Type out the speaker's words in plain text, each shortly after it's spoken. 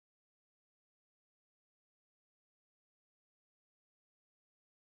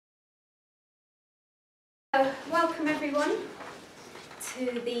Welcome everyone to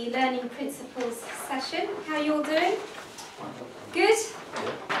the Learning Principles session. How are you all doing? Good?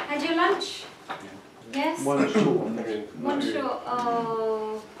 Had your lunch? Yes? One short. One short.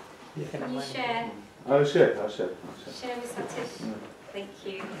 Oh, can you share? I'll share. Share with Satish. Thank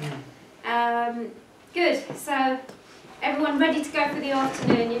you. Good. So, everyone ready to go for the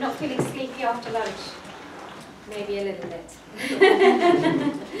afternoon? You're not feeling sleepy after lunch? Maybe a little bit.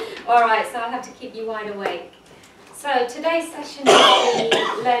 Alright, so I'll have to keep you wide awake. So today's session is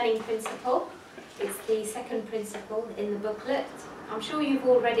the learning principle. It's the second principle in the booklet. I'm sure you've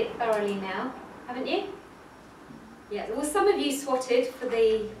all read it thoroughly now, haven't you? Yeah, well, some of you swatted for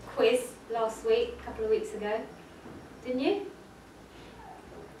the quiz last week, a couple of weeks ago. Didn't you?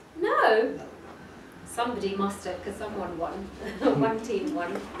 No? Somebody must have, because someone won. One team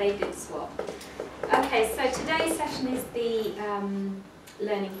won. They did swap. Okay, so today's session is the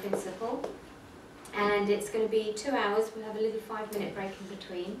learning principle, and it's going to be 2 hours. We'll have a little 5-minute break in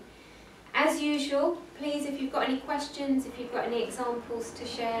between. As usual, please, if you've got any questions, if you've got any examples to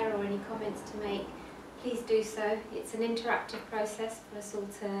share or any comments to make, please do so. It's an interactive process for us all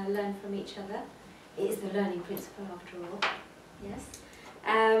to learn from each other. It is the learning principle after all. Yes.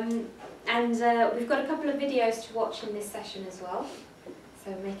 We've got a couple of videos to watch in this session as well,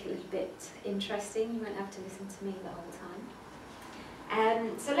 so make it a little bit interesting. You won't have to listen to me the whole time.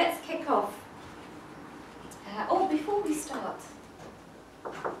 So let's kick off. Before we start,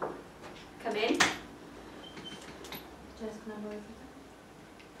 come in.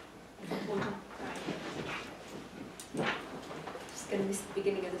 Just going to miss the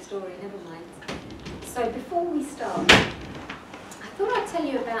beginning of the story, never mind. So before we start, I thought I'd tell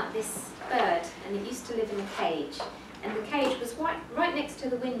you about this bird, and it used to live in a cage, and the cage was right next to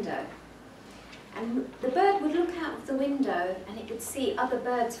the window. And the bird would look out of the window and it would see other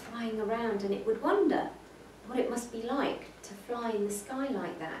birds flying around, and it would wonder what it must be like to fly in the sky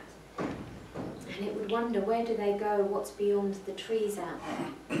like that. And it would wonder, where do they go, what's beyond the trees out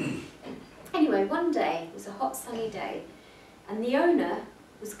there. Anyway, one day, it was a hot sunny day, and the owner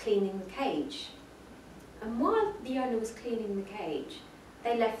was cleaning the cage. And while the owner was cleaning the cage,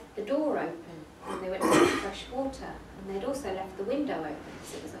 they left the door open and they went to get fresh water, and they'd also left the window open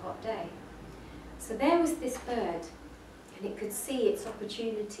because it was a hot day. So there was this bird, and it could see its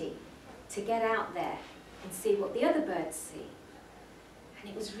opportunity to get out there and see what the other birds see. And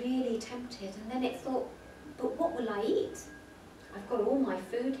it was really tempted, and then it thought, but what will I eat? I've got all my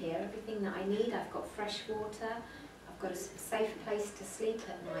food here, everything that I need. I've got fresh water, I've got a safe place to sleep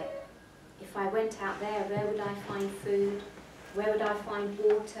at night. If I went out there, where would I find food? Where would I find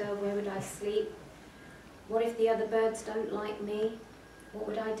water? Where would I sleep? What if the other birds don't like me? What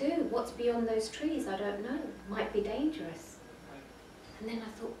would I do? What's beyond those trees? I don't know. Might be dangerous. And then I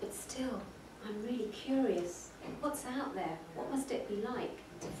thought, but still, I'm really curious. What's out there? What must it be like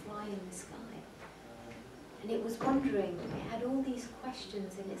to fly in the sky? And it was wondering. It had all these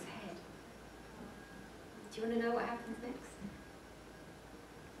questions in its head. Do you want to know what happens next?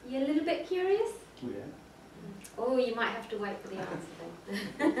 You a little bit curious? Yeah. Oh, you might have to wait for the answer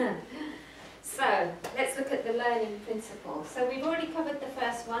then. So, let's look at the learning principle. So we've already covered the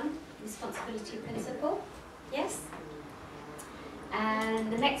first one, responsibility principle. Yes?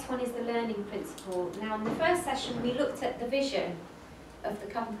 And the next one is the learning principle. Now, in the first session, we looked at the vision of the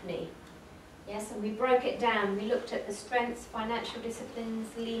company. Yes, and we broke it down. We looked at the strengths, financial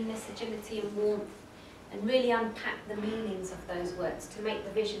disciplines, leanness, agility, and warmth, and really unpacked the meanings of those words to make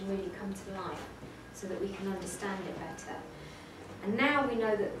the vision really come to life so that we can understand it better. And now we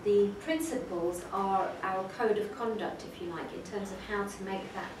know that the principles are our code of conduct, if you like, in terms of how to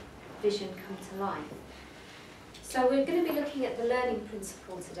make that vision come to life. So we're going to be looking at the learning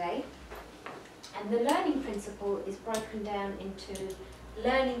principle today. And the learning principle is broken down into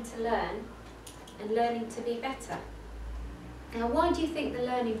learning to learn and learning to be better. Now, why do you think the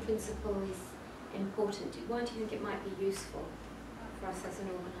learning principle is important? Why do you think it might be useful for us as an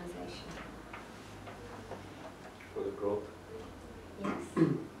organisation? For the growth. Yes.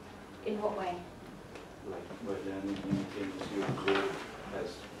 In what way? Like by learning new things, you grow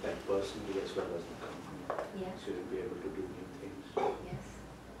as that personally as well as the company. Yeah. So you'll be able to do new things. Yes,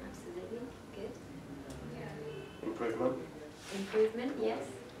 absolutely. Good. Improvement. Improvement, yes.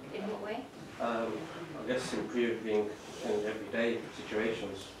 In what way? I guess improving in everyday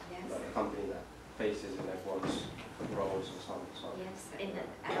situations Yes. that the company that faces in everyone's roles and so on. So Yes, in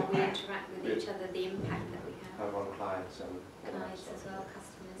how we interact with each other, the impact that we have. have on clients and Clients as well,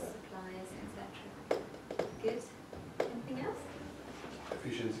 customers, suppliers, etc. Good. Anything else?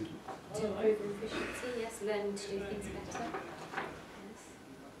 Efficiency. To improve efficiency, yes. Learning to do things better. Yes.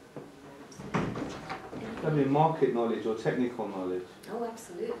 Absolutely. Anything That'd be market knowledge or technical knowledge. Oh,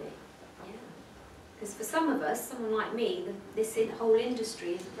 absolutely. Yeah. Because for some of us, someone like me, this whole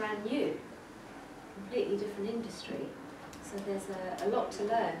industry is brand new. Completely different industry. So there's a lot to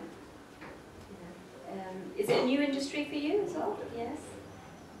learn. Is it a new industry for you as well? Yes.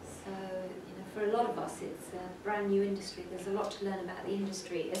 So, for a lot of us, it's a brand new industry. There's a lot to learn about the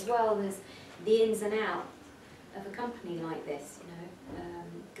industry, as well as the ins and outs of a company like this,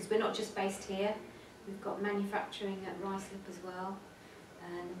 because we're not just based here. We've got manufacturing at Ruislip as well,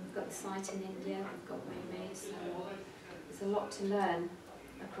 and we've got the site in India, we've got Remade, so there's a lot to learn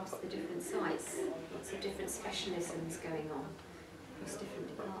across the different sites, lots of different specialisms going on across different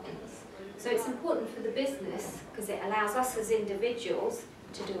departments. So it's important for the business because it allows us as individuals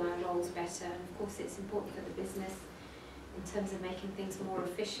to do our roles better, and of course it's important for the business in terms of making things more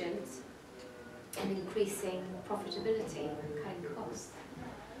efficient and increasing profitability and cutting costs.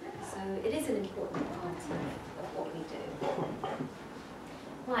 So it is an important part of what we do.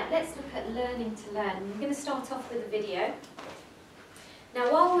 Right, let's look at learning to learn. We're going to start off with a video.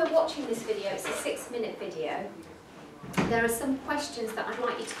 Now while we're watching this video, it's a 6-minute video, there are some questions that I'd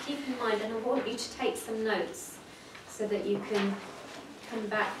like you to keep in mind, and I want you to take some notes so that you can come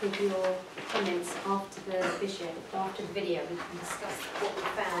back with your comments after the video. We can discuss what we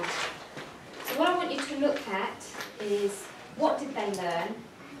found. So what I want you to look at is, what did they learn,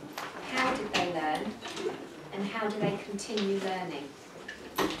 how did they learn, and how do they continue learning?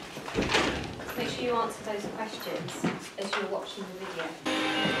 Make sure you answer those questions as you're watching the video.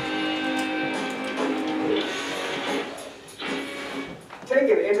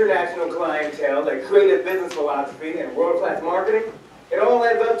 Taking international clientele, like creative business philosophy and world-class marketing, it all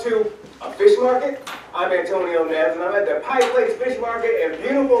adds up to a fish market. I'm Antonio Neves, and I'm at the Pike Place Fish Market in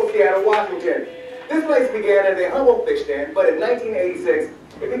beautiful Seattle, Washington. This place began as a humble fish stand, but in 1986,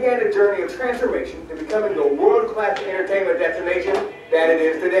 it began a journey of transformation to becoming the world-class entertainment destination that it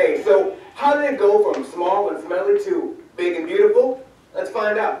is today. So how did it go from small and smelly to big and beautiful? Let's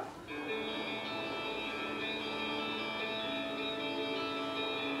find out.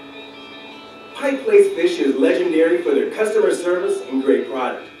 Pike Place Fish is legendary for their customer service and great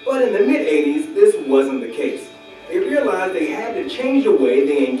product. But in the mid-'80s, this wasn't the case. They realized they had to change the way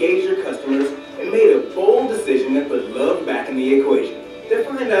they engaged their customers and made a bold decision that put love back in the equation. To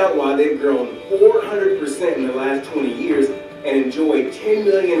find out why they've grown 400% in the last 20 years and enjoy 10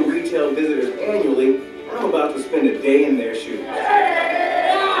 million retail visitors annually, I'm about to spend a day in their shoes.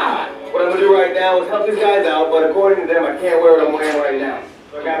 What I'm going to do right now is help these guys out, but according to them, I can't wear what I'm wearing right now.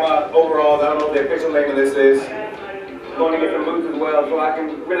 So I got my overalls. I don't know what the official name of this is. I'm going to get some boots as well, so I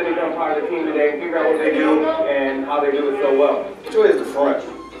can really become part of the team today and figure out what they do and how they do it so well. Which way is the front?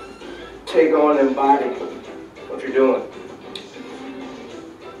 Take on and embody what you're doing.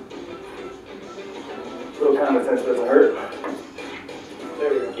 A little common sense doesn't hurt.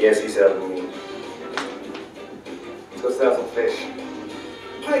 There we go. Yes, he's helping me. Let's go sell some fish.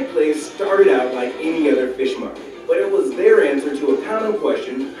 Pike Place started out like any other fish market, but it was their answer to a common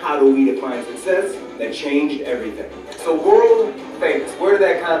question, how do we define success, that changed everything. So world famous, where did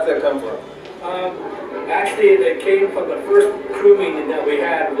that concept come from? Actually, it came from the first crew meeting that we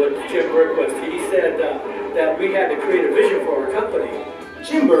had with Jim Berquist. He said that we had to create a vision for our company.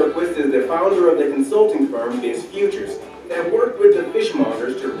 Jim Berquist is the founder of the consulting firm Biz Futures that worked with the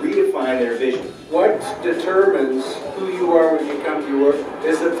fishmongers to redefine their vision. What determines who you are when you come to work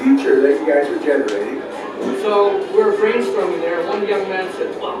is the future that you guys are generating. So we were brainstorming there, and one young man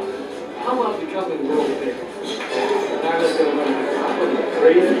said, well, how about becoming world famous? And I looked at him and I said,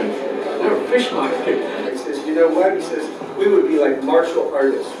 crazy? They're a fish market. He says, you know what? He says, we would be like martial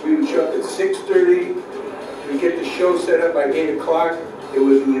artists. We would show up at 6:30. We'd get the show set up by 8 o'clock. It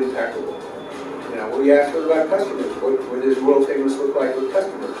would be impeccable. Now, we asked what about customers? What does world famous look like with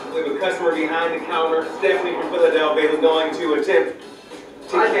customers? We have a customer behind the counter, Stephanie from Philadelphia, who's going to attempt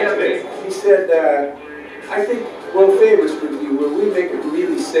to catch fish. He said, I think world famous would be where we make it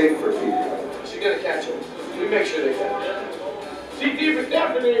really safe for people. She's going to catch them. We make sure they catch them. CT for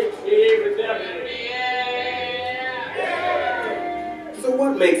Stephanie! CT for Stephanie! So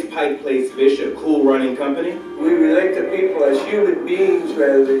what makes Pike Place Fish a cool running company? We relate to people as human beings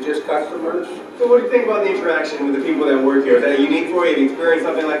rather than just customers. So what do you think about the interaction with the people that work here? Is that unique for you? Have you experienced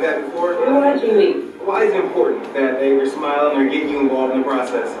something like that before? Why is unique? Why is it important that they're smiling, they're getting you involved in the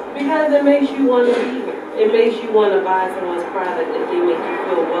process? Because it makes you want to be here. It makes you want to buy someone's product if they make you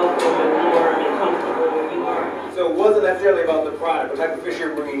feel welcome and warm and comfortable where you are. So it wasn't necessarily about the product, the type of fish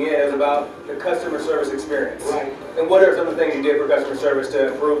you're bringing in, it was about the customer service experience. Right. And what are some of the things you did for customer service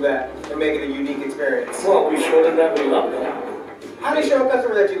to improve that and make it a unique experience? Well, we showed them that we love them. How do you show a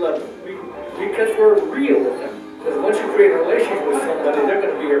customer that you love them? because we're real with them. Because once you create a relationship with somebody, they're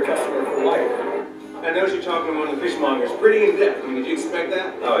going to be your customer for life. I noticed you talking to one of the fishmongers, pretty in depth. I mean, did you expect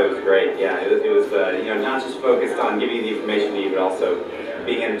that? Oh, it was great. Yeah, it was you know, not just focused on giving you the information you need, but also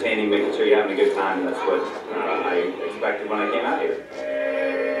being entertaining, making sure you're having a good time. That's what I expected when I came out here.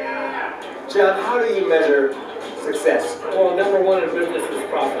 John, how do you measure success? Well, number one in business is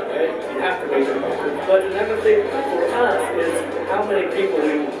profit, right? You have to make a profit. But another thing for us is how many people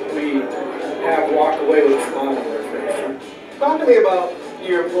we have walk away with a smile on their face. Talk to me about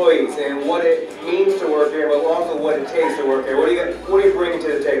your employees and what it means to work here, but also what it takes to work here. What are you bringing to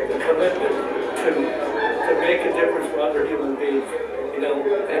the table? The commitment to make a difference for other human beings, you know,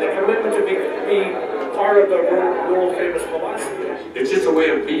 and a commitment to be part of the world famous philosophy. It's just a way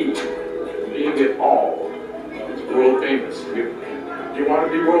of being it all world famous. You want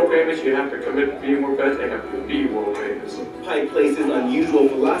to be world famous, you have to commit to being world famous and have to be world famous. Pike Place's unusual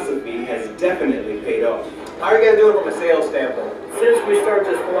philosophy has definitely paid off. How are you guys doing from a sales standpoint? Since we started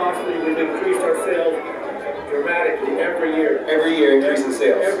this philosophy, we've increased our sales dramatically every year. Every year increasing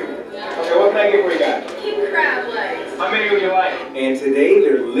sales. Every year. Okay, what can I get for you guys? King crab legs. How many would you like? And today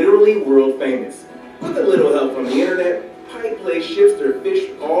they're literally world famous. With a little help from the internet, Pike Place ships their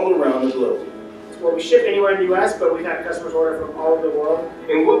fish all around the globe. Well, we ship anywhere in the U.S., but we've had customers order from all over the world.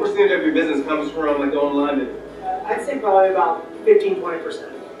 And what percentage of your business comes from like the online business? I'd say probably about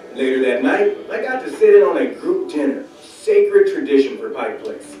 15–20%. Later that night, I got to sit in on a group dinner, sacred tradition for Pike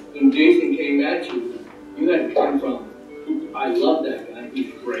Place. When Jason came at you, you had to come from, I love that guy,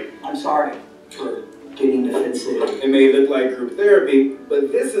 he's great. I'm sorry for getting defensive. It may look like group therapy, but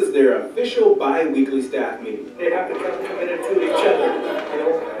this is their official bi-weekly staff meeting. They have to come committed to each other, you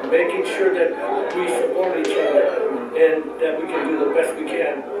know, making sure that we support each other and that we can do the best we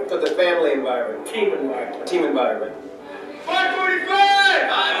can. So it's a family environment. Team environment. Team environment. 545!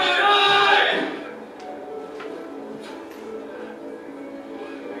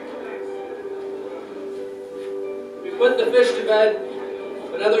 545! We put the fish to bed.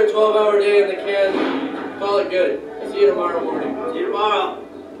 Another 12-hour day in the can. Call it good. See you tomorrow morning. See you tomorrow.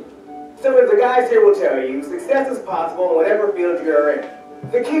 So as the guys here will tell you, success is possible in whatever field you're in.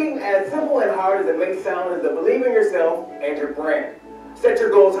 The key, as simple and hard as it may sound, is to believe in yourself and your brand. Set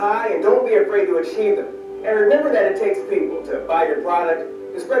your goals high and don't be afraid to achieve them. And remember that it takes people to buy your product,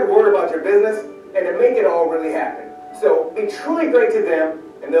 to spread word about your business, and to make it all really happen. So be truly great to them,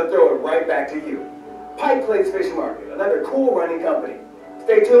 and they'll throw it right back to you. Pike Place Fish Market, another cool running company.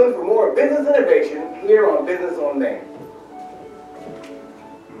 Stay tuned for more business innovation here on Business on Main.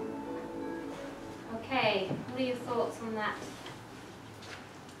 Okay, what are your thoughts on that?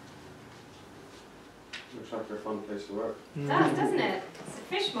 Looks like a fun place to work. It does, doesn't it? It's a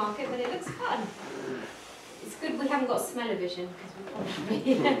fish market, but it looks fun. It's good we haven't got smell-o-vision, because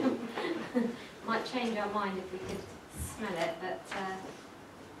we probably might change our mind if we could smell it. But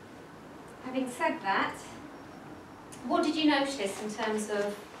having said that, what did you notice in terms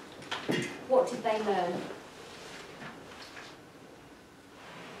of what did they learn?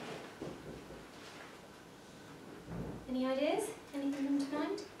 Any ideas? Anything come to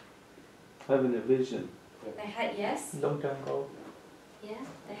mind? Having a vision. They had, yes. Long-term goal. Yeah,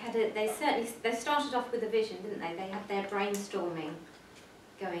 they had a, they started off with a vision, didn't they? They had their brainstorming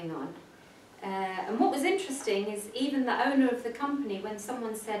going on. And what was interesting is even the owner of the company, when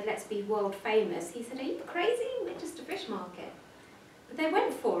someone said, let's be world famous, he said, are you crazy? We're just a fish market. But they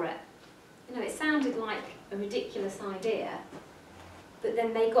went for it. You know, it sounded like a ridiculous idea, but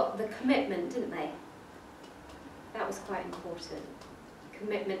then they got the commitment, didn't they? That was quite important.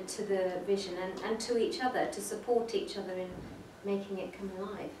 Commitment to the vision and to each other, to support each other in making it come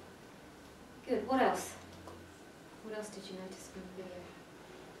alive. Good, what else? What else did you notice from the video?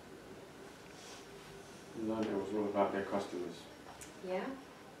 Learned it was all about their customers. Yeah?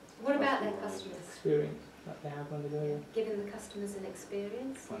 What about their customers? Experience that they have when they go in. Giving the customers an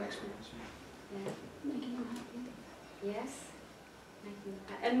experience? Fun experience. Yeah. Making them happy. Yes. Making them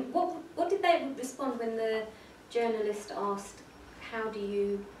happy. And what did they respond when the journalist asked, how do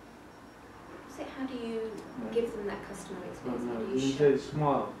you give them that customer experience? How do you You said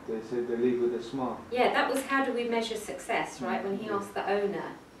smile. They said they leave with a smile. Yeah, that was how do we measure success, right? When he asked the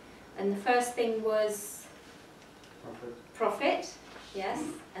owner. And the first thing was profit, yes.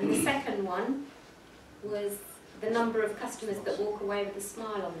 And the second one was the number of customers that walk away with a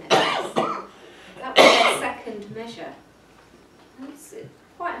smile on their face. That was their second measure. That's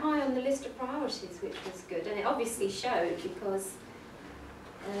quite high on the list of priorities, which was good. And it obviously showed because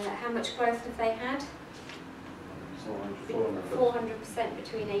how much growth have they had? 400%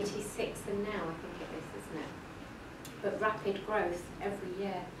 between 86 and now, I think it is, isn't it? But rapid growth every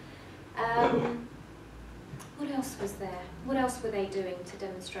year. What else was there? What else were they doing to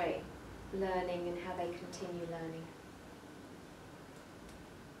demonstrate learning and how they continue learning?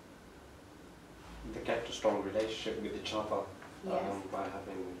 They kept a strong relationship with each other Yes. by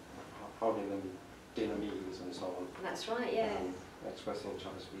holding them dinner meetings and so on. That's right, yeah. Expressing each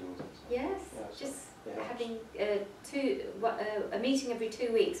other's feelings and so on. Yes, Yeah, so just it having a meeting every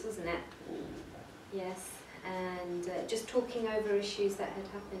 2 weeks, wasn't it? Yes, and just talking over issues that had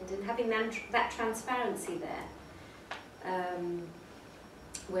happened and having that transparency there,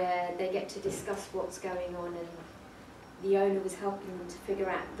 where they get to discuss what's going on, and the owner was helping them to figure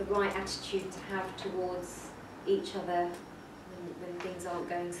out the right attitude to have towards each other when things aren't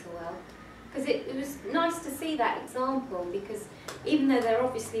going so well. Because it was nice to see that example, because even though they're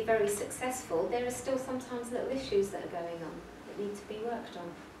obviously very successful, there are still sometimes little issues that are going on that need to be worked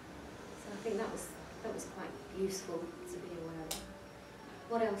on. So I think that was quite useful to be aware of.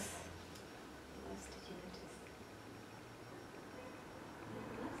 What else? What else did you notice?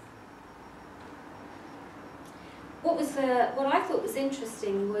 Anything else? What I thought was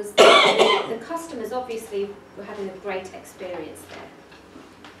interesting was that the customers obviously were having a great experience there,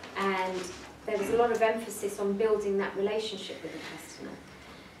 and there was a lot of emphasis on building that relationship with the customer.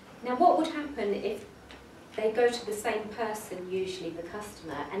 Now, what would happen if they go to the same person, usually the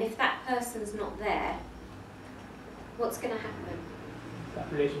customer, and if that person's not there, what's going to happen?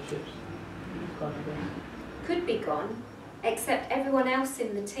 That relationships is gone again. Could be gone, except everyone else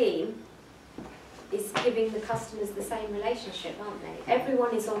in the team is giving the customers the same relationship, aren't they?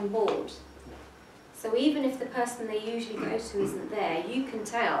 Everyone is on board. So even if the person they usually go to isn't there, you can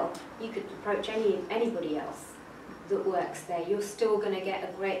tell, you could approach anybody else that works there, you're still going to get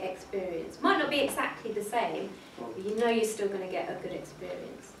a great experience. Might not be exactly the same, but you know you're still going to get a good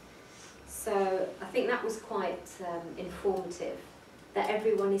experience. So I think that was quite informative, that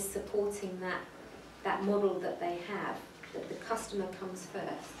everyone is supporting that model that they have, that the customer comes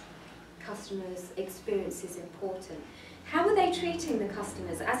first. Customer's experience is important. How were they treating the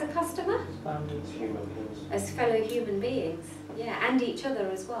customers? As a customer? As human beings. As fellow human beings, yeah, and each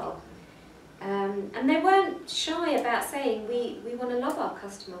other as well. And they weren't shy about saying, we want to love our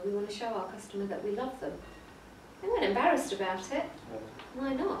customer, we want to show our customer that we love them. They weren't embarrassed about it.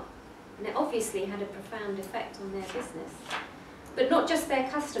 Why not? And it obviously had a profound effect on their business. But not just their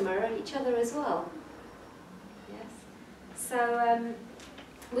customer, and each other as well. Yes. So,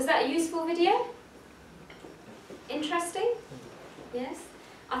 was that a useful video? Interesting? Yes?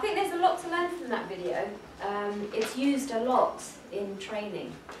 I think there's a lot to learn from that video. It's used a lot in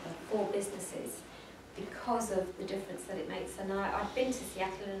training for businesses because of the difference that it makes. And I've been to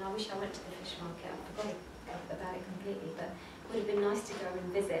Seattle, and I wish I went to the fish market. I forgot about it completely, but it would have been nice to go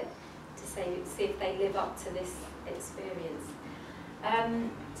and visit to see if they live up to this experience.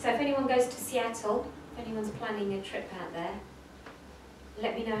 So if anyone goes to Seattle, if anyone's planning a trip out there,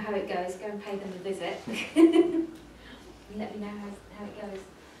 let me know how it goes. Go and pay them a visit. Let me know how it goes.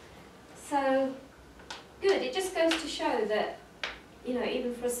 So, good. It just goes to show that, you know,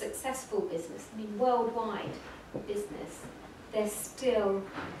 even for a successful business, I mean, worldwide business, they're still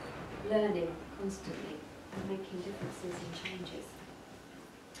learning constantly and making differences and changes.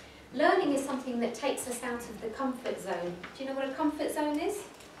 Learning is something that takes us out of the comfort zone. Do you know what a comfort zone is?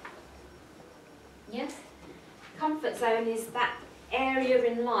 Yes? Comfort zone is that area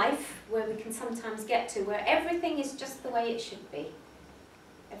in life where we can sometimes get to, where everything is just the way it should be.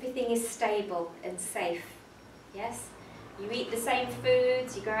 Everything is stable and safe. Yes? You eat the same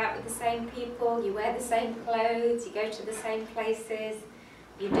foods, you go out with the same people, you wear the same clothes, you go to the same places,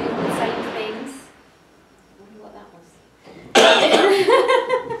 you do the same things. I wonder what that was.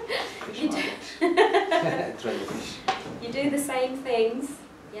 You do the same things,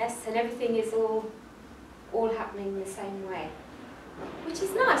 yes, and everything is all happening the same way. Which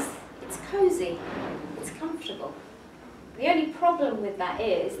is nice. It's cozy. It's comfortable. The only problem with that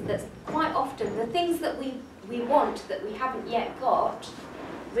is that quite often the things that we want that we haven't yet got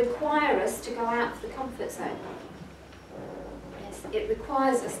require us to go out of the comfort zone. Yes, it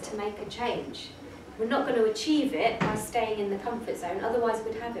requires us to make a change. We're not going to achieve it by staying in the comfort zone, otherwise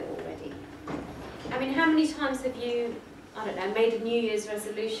we'd have it already. I mean, how many times have you, I don't know, made a New Year's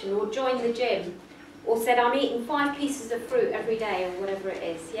resolution or joined the gym or said, I'm eating 5 pieces of fruit every day or whatever it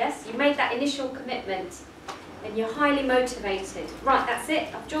is, yes? You made that initial commitment and you're highly motivated. Right, that's it,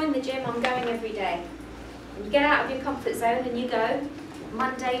 I've joined the gym, I'm going every day. And you get out of your comfort zone and you go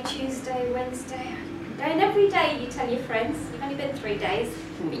Monday, Tuesday, Wednesday. I'm going every day, you tell your friends. You've only been 3 days,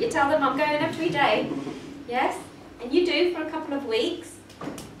 but you tell them I'm going every day. Yes? And you do for a couple of weeks.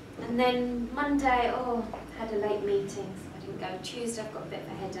 And then Monday, oh, had a late meeting, so I didn't go. Tuesday, I've got a bit of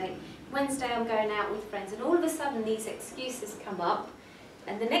a headache. Wednesday I'm going out with friends, and all of a sudden these excuses come up,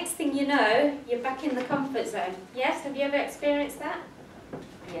 and the next thing you know, you're back in the comfort zone. Yes, have you ever experienced that?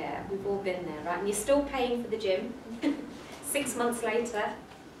 Yeah, we've all been there, right? And you're still paying for the gym 6 months later,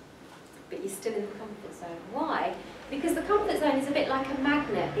 but you're still in the comfort zone. Why? Because the comfort zone is a bit like a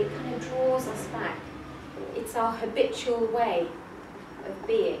magnet. It kind of draws us back. It's our habitual way of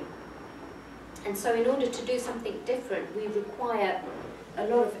being. And so in order to do something different, we require a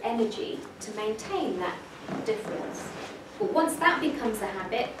lot of energy to maintain that difference. But once that becomes a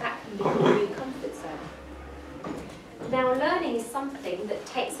habit, that can become a new comfort zone. Now, learning is something that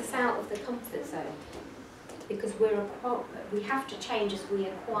takes us out of the comfort zone, because we have to change as we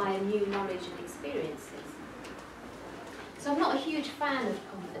acquire new knowledge and experiences. So I'm not a huge fan of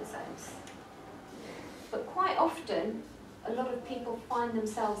comfort zones, but quite often a lot of people find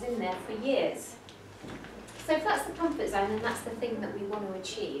themselves in there for years. So if that's the comfort zone and that's the thing that we want to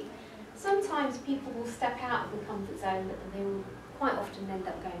achieve, sometimes people will step out of the comfort zone and they will quite often end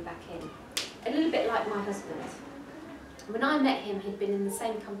up going back in. A little bit like my husband. When I met him, he'd been in the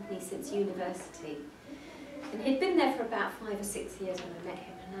same company since university. And he'd been there for about 5 or 6 years when I met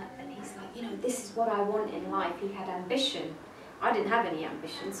him, and he's like, you know, this is what I want in life. He had ambition. I didn't have any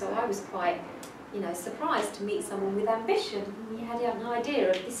ambition, so I was quite, you know, surprised to meet someone with ambition. And he had an idea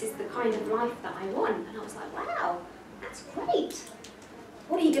of this is the kind of life that I want. And I was like, wow, that's great.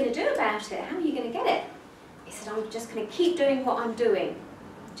 What are you going to do about it? How are you going to get it? He said, I'm just going to keep doing what I'm doing.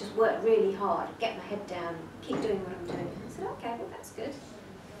 Just work really hard, get my head down, keep doing what I'm doing. I said, okay, well, that's good.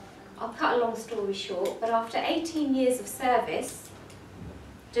 I'll cut a long story short, but after 18 years of service,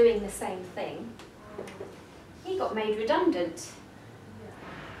 doing the same thing, he got made redundant.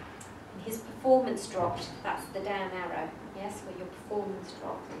 His performance dropped. That's the down arrow, yes, where your performance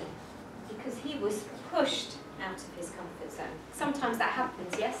dropped. Because he was pushed out of his comfort zone. Sometimes that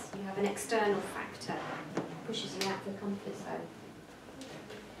happens, yes? You have an external factor that pushes you out of the comfort zone.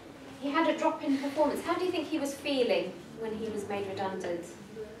 He had a drop in performance. How do you think he was feeling when he was made redundant?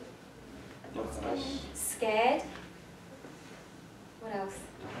 Scared. What else?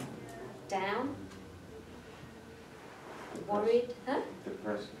 Down. Worried. Huh?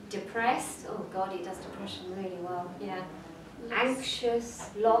 Depressed. Depressed. Oh God, he does depression really well. Yeah. Anxious.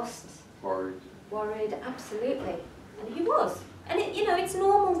 Lost. Worried. Worried. Absolutely. And he was. And it, you know, it's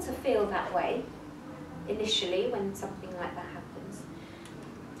normal to feel that way initially when something like that happens.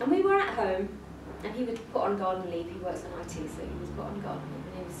 And we were at home, and he was put on garden leave. He works in IT, so he was put on garden leave,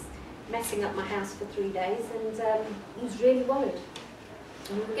 and he was messing up my house for 3 days, and he was really worried.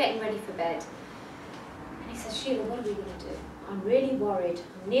 And we were getting ready for bed. And he said, Sheila, what are we going to do? I'm really worried.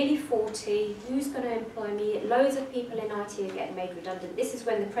 I'm nearly 40. Who's going to employ me? Loads of people in IT are getting made redundant. This is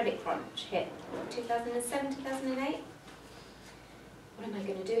when the credit crunch hit. 2007, 2008? What am I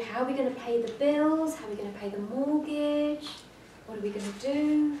going to do? How are we going to pay the bills? How are we going to pay the mortgage? What are we going to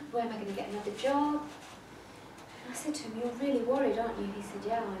do? Where am I going to get another job? And I said to him, you're really worried, aren't you? He said,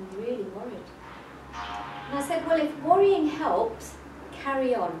 yeah, I'm really worried. And I said, well, if worrying helps,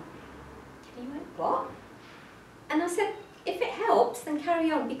 carry on. And he went, what? And I said, if it helps, then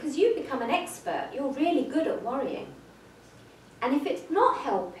carry on, because you become an expert. You're really good at worrying. And if it's not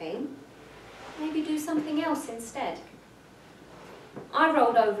helping, maybe do something else instead. I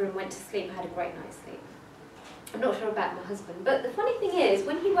rolled over and went to sleep. I had a great night's sleep. I'm not sure about my husband, but the funny thing is,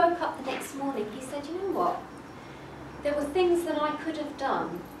 when he woke up the next morning, he said, you know what? There were things that I could have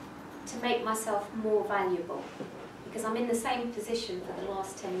done to make myself more valuable, because I'm in the same position for the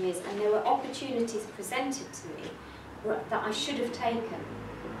last 10 years, and there were opportunities presented to me that I should have taken,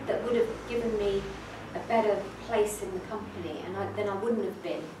 that would have given me a better place in the company, and then I wouldn't have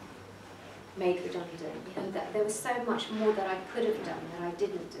been made redundant. You know, that there was so much more that I could have done that I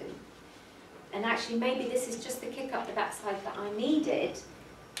didn't do. And actually, maybe this is just the kick up the backside that I needed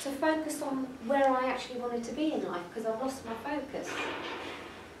to focus on where I actually wanted to be in life, because I've lost my focus.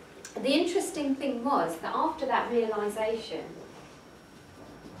 And the interesting thing was that after that realisation,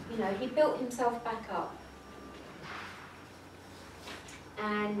 you know, he built himself back up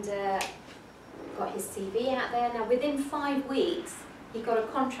and got his CV out there. Now, within 5 weeks, he got a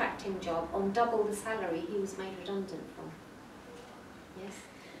contracting job on double the salary he was made redundant from. Yes.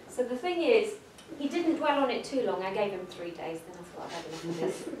 So the thing is, he didn't dwell on it too long. I gave him 3 days, then I thought I'd had enough of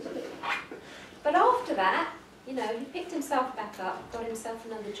this. But after that, you know, he picked himself back up, got himself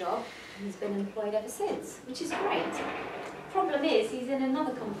another job, and he's been employed ever since, which is great. Problem is, he's in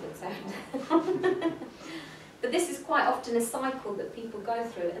another comfort zone. But this is quite often a cycle that people go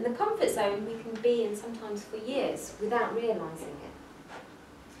through, and the comfort zone we can be in sometimes for years without realising it.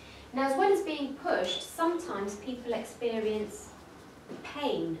 Now, as well as being pushed, sometimes people experience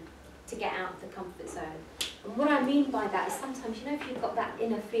pain to get out of the comfort zone. And what I mean by that is sometimes, you know, if you've got that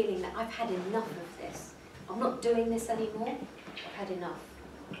inner feeling that I've had enough of this, I'm not doing this anymore, I've had enough.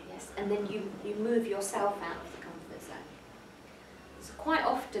 Yes, and then you move yourself out of the comfort zone. So quite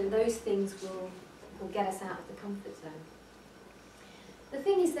often those things will get us out of the comfort zone. The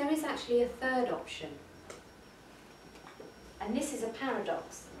thing is, there is actually a third option. And this is a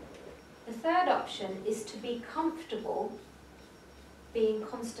paradox. The third option is to be comfortable being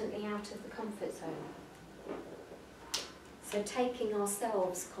constantly out of the comfort zone. So taking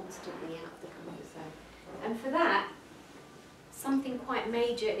ourselves constantly out of the comfort zone. And for that, something quite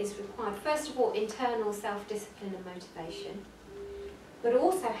major is required. First of all, internal self-discipline and motivation. But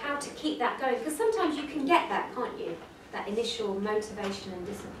also how to keep that going. Because sometimes you can get that, can't you? That initial motivation and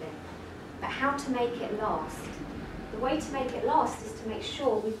discipline. But how to make it last? The way to make it last is to make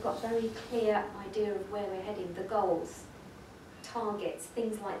sure we've got very clear idea of where we're heading, the goals, targets,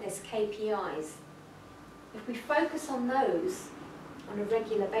 things like this, KPIs. If we focus on those on a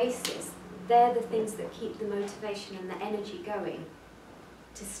regular basis, they're the things that keep the motivation and the energy going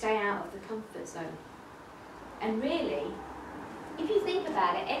to stay out of the comfort zone. And really, if you think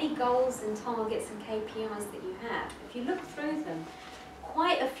about it, any goals and targets and KPIs that you have, if you look through them,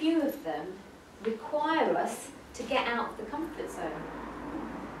 quite a few of them require us to get out of the comfort zone.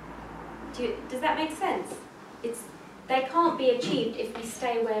 Does that make sense? They can't be achieved if we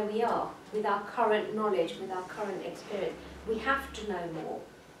stay where we are with our current knowledge, with our current experience. We have to know more.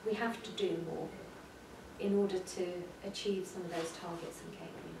 We have to do more in order to achieve some of those targets and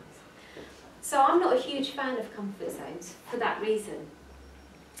KPIs. So I'm not a huge fan of comfort zones for that reason,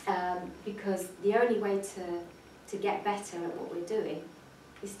 because the only way to get better at what we're doing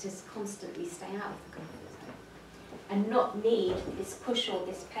is to constantly stay out of the comfort zone and not need this push or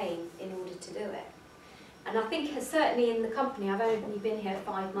this pain in order to do it. And I think certainly in the company, I've only been here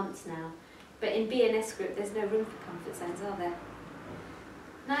 5 months now, but in B&SGroup there's no room for comfort zones, are there?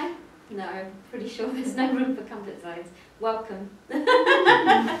 No? No, I'm pretty sure there's no room for comfort zones. Welcome.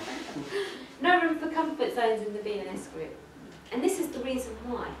 No room for comfort zones in the B&SGroup. And this is the reason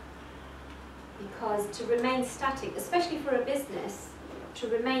why. Because to remain static, especially for a business, to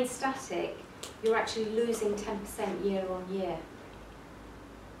remain static, you're actually losing 10% year on year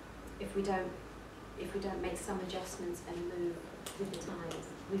if we don't make some adjustments and move with the times.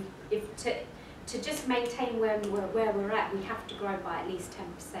 To just maintain where we're at, we have to grow by at least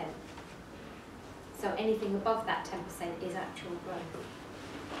 10%. So anything above that 10% is actual growth.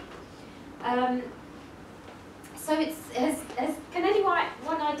 So can anyone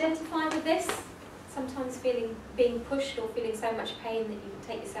identify with this? Sometimes being pushed or feeling so much pain that you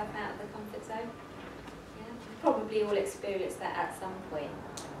take yourself out of the comfort zone? Yeah, you've probably all experienced that at some point.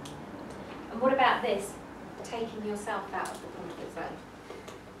 And what about this? Taking yourself out of the comfort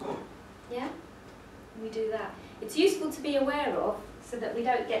zone. Yeah? We do that. It's useful to be aware of so that we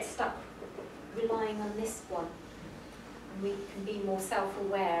don't get stuck relying on this one. And we can be more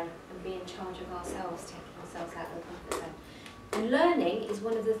self-aware and be in charge of ourselves, taking ourselves out of the comfort zone. And learning is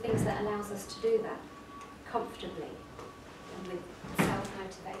one of the things that allows us to do that comfortably and with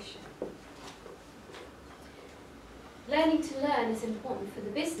self-motivation. Learning to learn is important for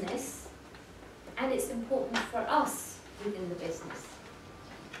the business, and it's important for us within the business.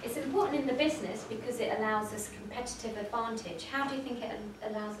 It's important in the business because it allows us competitive advantage. How do you think it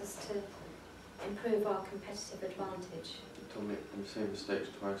allows us to improve our competitive advantage? To make the same mistakes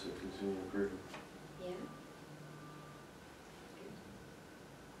twice and continue improving. Yeah.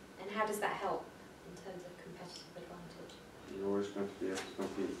 And how does that help in terms of competitive advantage? You're always going to be able to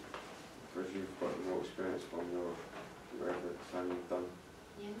compete because you've got more experience from whatever time you've done.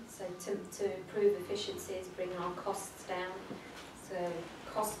 Yeah, so to improve efficiencies, bring our costs down. So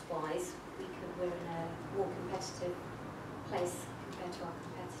cost-wise, we're in a more competitive place compared to our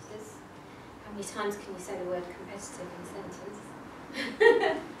competitors. How many times can you say the word competitive in a sentence?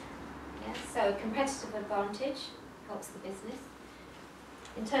 Yeah, so competitive advantage helps the business.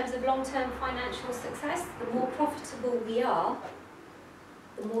 In terms of long-term financial success, the more profitable we are,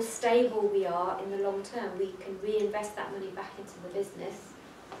 the more stable we are in the long term. We can reinvest that money back into the business,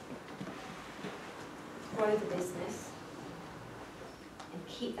 grow the business, and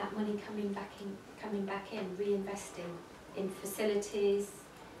keep that money coming back in, reinvesting in facilities,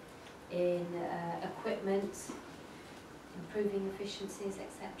 in equipment, improving efficiencies,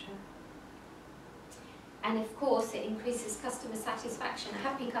 etc. And of course, it increases customer satisfaction. A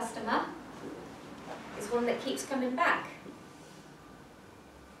happy customer is one that keeps coming back.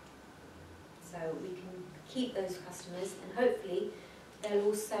 So we can keep those customers, and hopefully they'll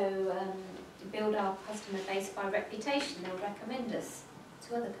also build our customer base by reputation. They'll recommend us to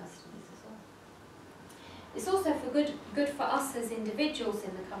to other customers as well. It's also good for us as individuals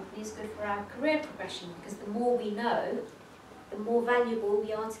in the company, it's good for our career progression, because the more we know, the more valuable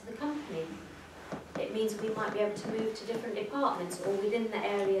we are to the company. It means we might be able to move to different departments or within the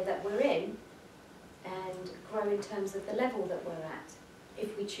area that we're in and grow in terms of the level that we're at,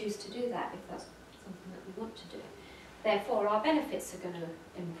 if we choose to do that, if that's something that we want to do. Therefore, our benefits are going to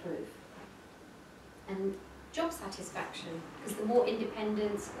improve. And job satisfaction, because the more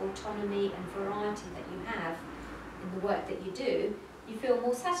independence, autonomy and variety that you have in the work that you do, you feel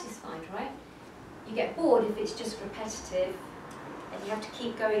more satisfied, right? You get bored if it's just repetitive and you have to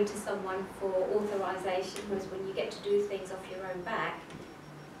keep going to someone for authorization, whereas when you get to do things off your own back,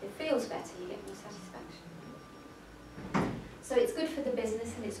 it feels better, you get more satisfaction. So it's good for the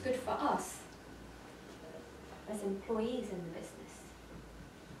business and it's good for us as employees in the business.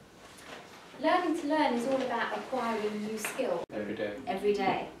 Learning to learn is all about acquiring new skills. Every day. Every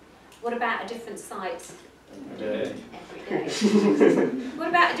day. What about a different site? Every day. Every day. What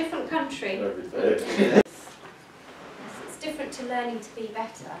about a different country? Every day. Yes, it's different to learning to be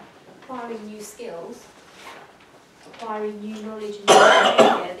better, acquiring new skills, acquiring new knowledge and new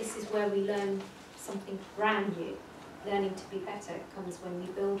behaviour. This is where we learn something brand new. Learning to be better comes when we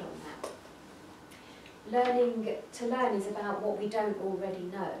build on that. Learning to learn is about what we don't already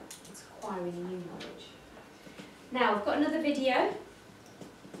know. It's acquiring new knowledge. Now, I've got another video.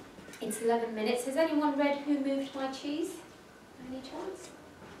 It's 11 minutes. Has anyone read Who Moved My Cheese? Any chance?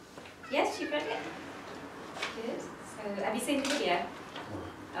 Yes, you've read it? Good. So, have you seen the video?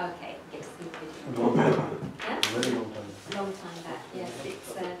 Okay, get to see the video. Long time. Yeah? Very long time. Long time back, yes.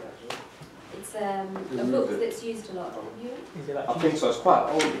 It's a book that's used a lot. Have you? I think so. It's quite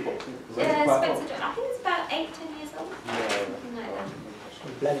old. The book. Yeah, Quite Spencer old. Johnson. I think it's about 8-10 years old. Yeah. Something like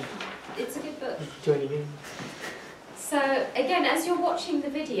that. It's a good book. Joining in. So again, as you're watching the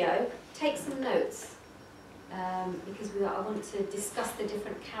video, take some notes because I want to discuss the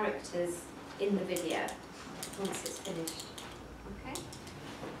different characters in the video once it's finished. Okay.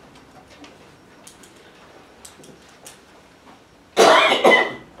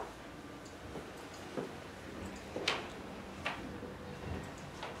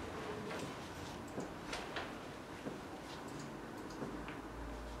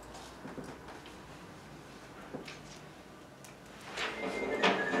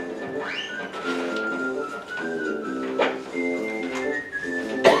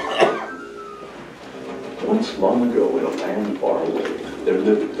 Once long ago in a land far away, there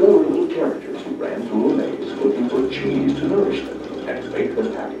lived 4 little characters who ran through a maze looking for cheese to nourish them and make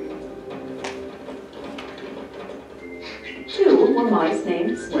them happy. 2 were mice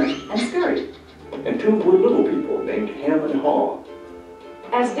named Slim and Scurry. And 2 were little people named Ham and Haw.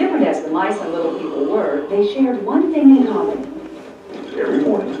 As different as the mice and little people were, they shared one thing in common. Every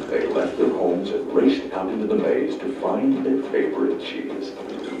morning, they left their homes and raced out into the maze to find their favorite cheese.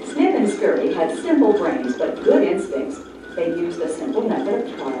 Snip and Scurry had simple brains but good instincts. They used a simple method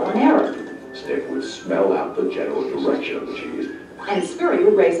of trial and error. Snip would smell out the general direction of the cheese. And Scurry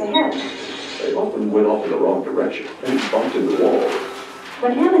would race ahead. They often went off in the wrong direction and bumped into walls.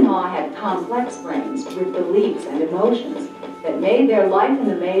 But Ham and Haw had complex brains with beliefs and emotions that made their life in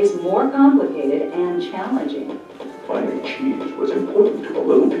the maze more complicated and challenging. Finding cheese was important to the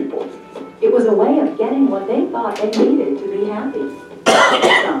little people. It was a way of getting what they thought they needed to be happy. For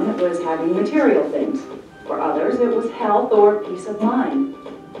some, it was having material things. For others, it was health or peace of mind.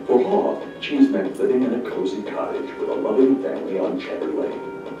 For Haw, cheese meant living in a cozy cottage with a loving family on Cheddar Lane.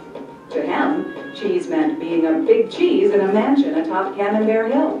 To him, cheese meant being a big cheese in a mansion atop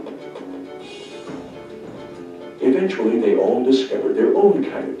Camembert Hill. Eventually, they all discovered their own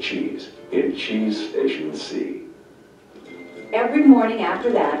kind of cheese in Cheese Station C. Every morning after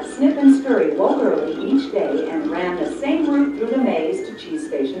that, Snip and Scurry woke early each day and ran the same route through the maze to Cheese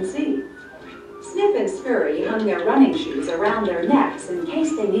Station C. Snip and Scurry hung their running shoes around their necks in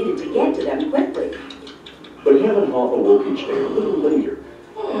case they needed to get to them quickly. But Ham and Haw awoke each day a little later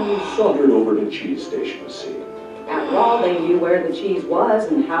and sauntered over to Cheese Station C. After all, they knew where the cheese was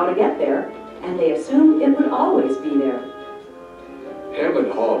and how to get there, and they assumed it would always be there. Ham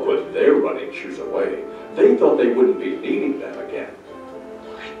and Haw put their running shoes away. They thought they wouldn't be needing them again.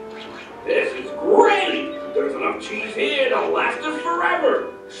 This is great! There's enough cheese here to last us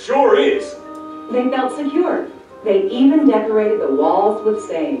forever! Sure is! They felt secure. They even decorated the walls with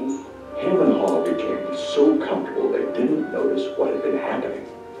sayings. Ham and Haw became so comfortable they didn't notice what had been happening.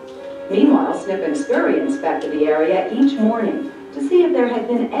 Meanwhile, Snip and Scurry inspected the area each morning to see if there had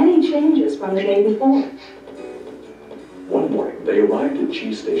been any changes from the day before. One morning, they arrived at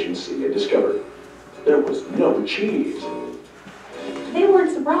Cheese Station C and discovered there was no cheese. They weren't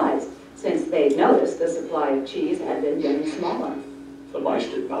surprised, since they'd noticed the supply of cheese had been getting smaller. The mice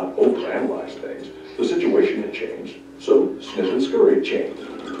did not overanalyze things. The situation had changed, so Snip and Scurry changed.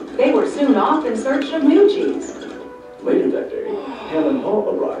 They were soon off in search of new cheese. Later that day, Ham and Haw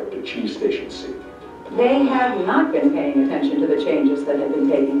arrived at Cheese Station C. They had not been paying attention to the changes that had been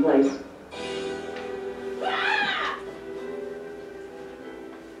taking place.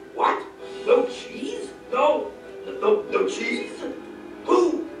 What? No cheese? No cheese?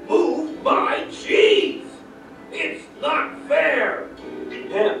 Who moved my cheese? It's not fair!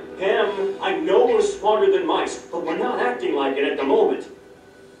 Ham, I know we're smarter than mice, but we're not acting like it at the moment.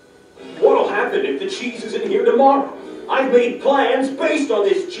 What'll happen if the cheese isn't here tomorrow? I've made plans based on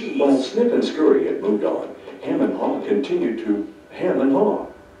this cheese. While Snip and Scurry had moved on, Ham and Haw continued to ham and haw.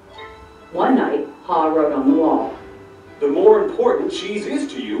 One night, Haw wrote on the wall, The more important cheese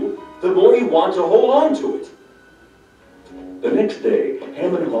is to you, the more you want to hold on to it. The next day,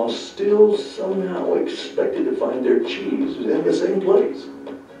 Ham and Haw still somehow expected to find their cheese in the same place.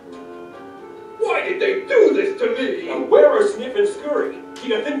 Why did they do this to me? Now, where are Snip and Scurry? Do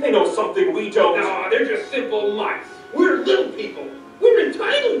you think they know something we don't? No, they're just simple mice. We're little people. We're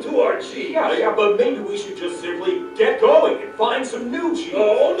entitled to our cheese. Yeah, but maybe we should just simply get going and find some new cheese.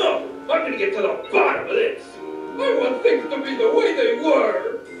 Oh, no. I'm going to get to the bottom of this. I want things to be the way they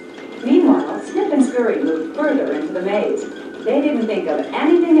were. Meanwhile, Snip and Scurry moved further into the maze. They didn't think of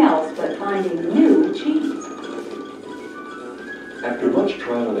anything else but finding new cheese. After much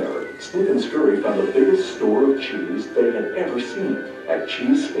trial and error, Snip and Scurry found the biggest store of cheese they had ever seen at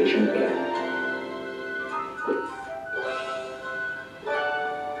Cheese Station N.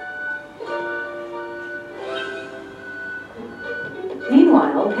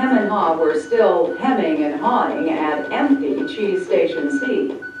 Meanwhile, Hem and Haw were still hemming and hawing at empty Cheese Station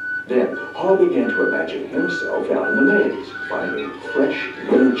C. Then, Haw began to imagine himself out in the maze, finding fresh,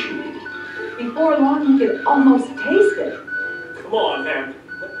 new cheese. Before long, he could almost taste it. Come on, Ham.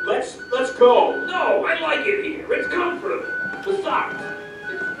 Let's go. No, I like it here. It's comfortable. Besides,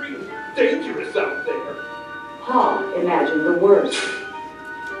 it's really dangerous out there. Haw imagined the worst.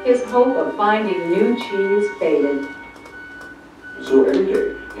 His hope of finding new cheese faded. So every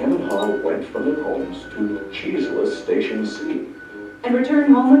day, Ham and Haw went from their homes to cheeseless Station C. And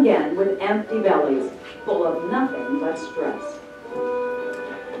returned home again with empty bellies, full of nothing but stress.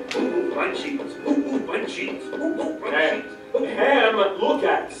 Ooh, my cheese. Ooh, my cheese. Ooh, my cheese. Ham, look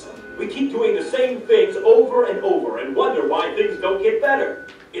at us. We keep doing the same things over and over and wonder why things don't get better.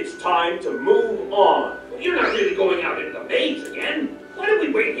 It's time to move on. You're not really going out into the maze again. Why don't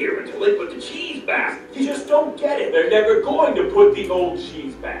we wait here until they put the cheese back? You just don't get it. They're never going to put the old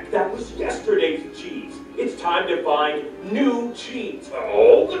cheese back. That was yesterday's cheese. It's time to find new cheese.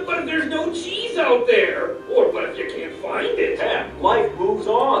 Oh, but if there's no cheese out there? Or what if you can't find it? Ham, life moves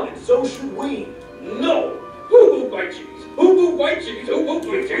on, and so should we. No! Who moved my cheese? Who moved my cheese? Who moved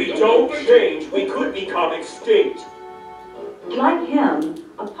my cheese? If we don't change, we could become extinct. Like him,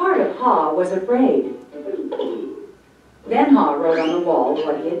 a part of Haw was afraid. Then Haw wrote on the wall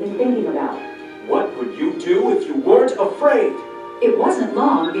what he had been thinking about. What would you do if you weren't afraid? It wasn't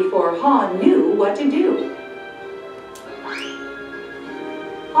long before Haw knew what to do.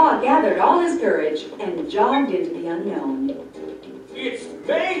 Haw gathered all his courage and jogged into the unknown. It's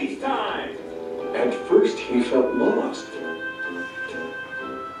maze time! At first, he felt lost.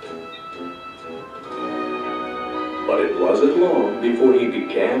 But it wasn't long before he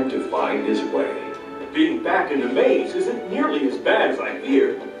began to find his way. Being back in the maze isn't nearly as bad as I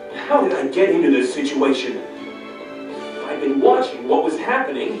feared. How did I get into this situation? I've been watching what was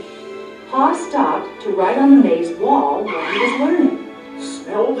happening. Haw stopped to write on the maze wall what he was learning.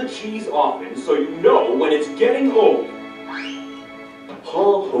 Smell the cheese often so you know when it's getting old.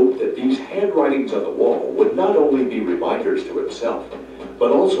 Haw hoped that these handwritings on the wall would not only be reminders to himself,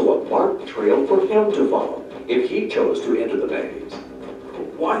 but also a marked trail for him to follow if he chose to enter the maze.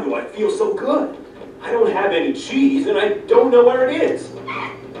 Why do I feel so good? I don't have any cheese and I don't know where it is.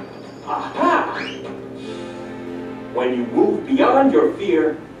 Aha! When you move beyond your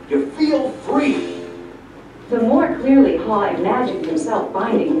fear, you feel free. The more clearly Haw imagined himself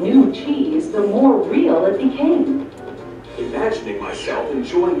finding new cheese, the more real it became. Imagining myself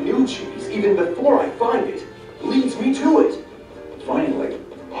enjoying new cheese even before I find it leads me to it. Finally,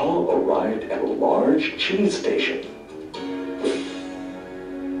 Haw arrived at a large cheese station.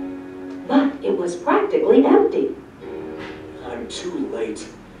 But it was practically empty. I'm too late.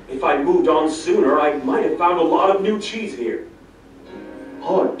 If I'd moved on sooner, I might have found a lot of new cheese here.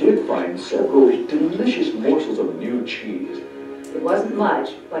 Haw did find several delicious morsels of new cheese. It wasn't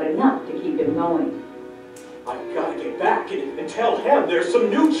much, but enough to keep him going. I've got to get back and tell him there's some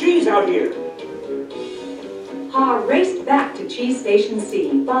new cheese out here. Ha raced back to Cheese Station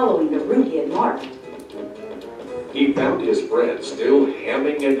C, following the route he had marked. He found his friend still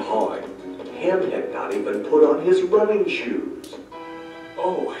hemming and hawing. Hem had not even put on his running shoes.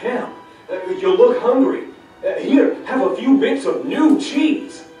 Oh, Ham, you look hungry. Here, have a few bits of new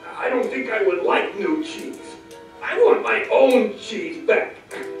cheese. I don't think I would like new cheese. I want my own cheese back.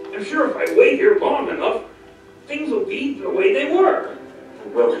 I'm sure if I wait here long enough, things will be the way they were.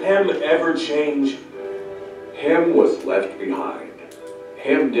 Will Hem ever change? Hem was left behind,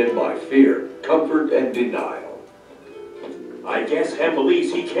 hemmed in by fear, comfort, and denial. I guess Hem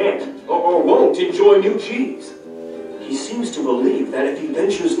believes he can't or won't enjoy new cheese. He seems to believe that if he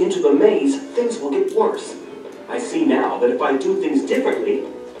ventures into the maze, things will get worse. I see now that if I do things differently,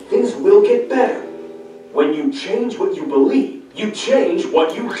 things will get better. When you change what you believe, you change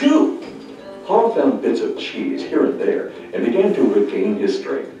what you do. Haw found bits of cheese here and there and began to regain his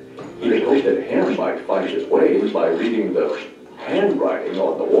strength. He had hoped that Ham might find his way by reading the handwriting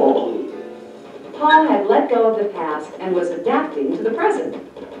on the wall. Ha had let go of the past and was adapting to the present.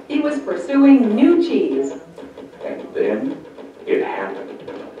 He was pursuing new cheese. And then it happened.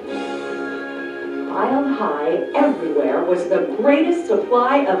 Piled high everywhere was the greatest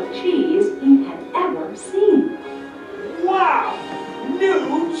supply of cheese he had ever seen. Wow!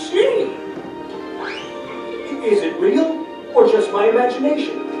 New cheese! Is it real or just my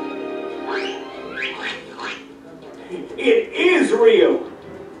imagination? It is real!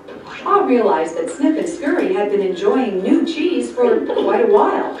 Ha realized that Snip and Scurry had been enjoying new cheese for quite a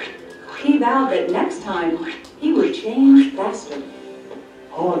while. He vowed that next time he would change faster.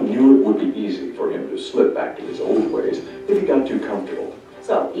 Haw knew it would be easy for him to slip back to his old ways if he got too comfortable.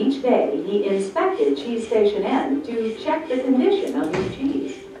 So each day he inspected Cheese Station N to check the condition of new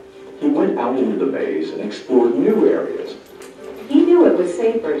cheese. He went out into the maze and explored new areas. He knew it was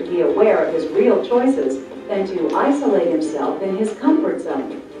safer to be aware of his real choices than to isolate himself in his comfort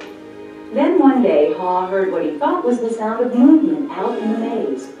zone. Then one day, Ha heard what he thought was the sound of movement out in the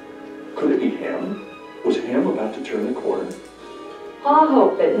maze. Could it be Ham? Was Ham about to turn the corner? Ha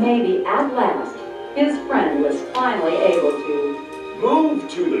hoped that maybe at last his friend was finally able to move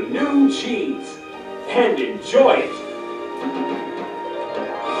to the new cheese and enjoy it.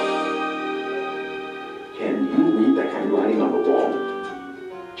 Can you read the handwriting on the wall?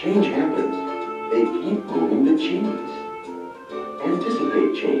 Change happens. They keep moving the cheese.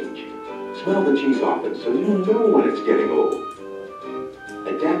 Anticipate change. Smell the cheese often so you know when it's getting old.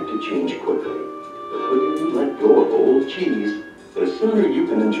 Adapt to change quickly. The quicker you let go of old cheese, the sooner you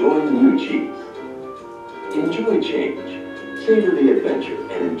can enjoy new cheese. Enjoy change. Savor the adventure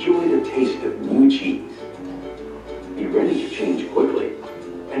and enjoy the taste of new cheese. Be ready to change quickly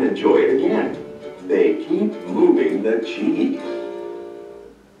and enjoy it again. They keep moving the cheese.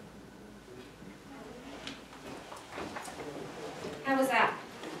 How was that?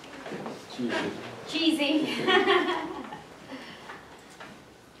 Cheesy. Cheesy.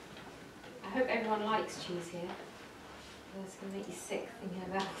 I hope everyone likes cheese here. It's going to make you sick thinking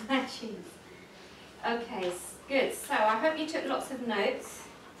about that cheese. Okay, good. So I hope you took lots of notes,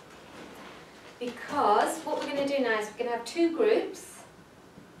 because what we're going to do now is we're going to have two groups,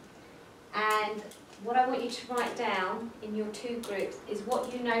 and what I want you to write down in your two groups is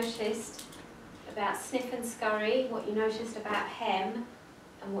what you noticed about Sniff and Scurry, what you noticed about Hem,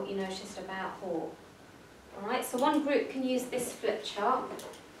 and what you noticed about Haw. Alright, so one group can use this flip chart,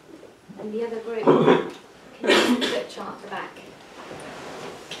 and the other group can use the flip chart at the back.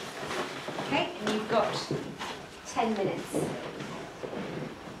 Okay, and you've got 10 minutes.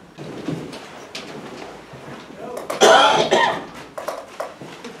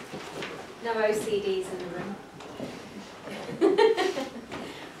 No OCDs in the room.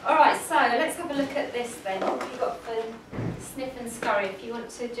 Alright, so let's have a look at this then. What have you got for Sniff and Scurry? If you want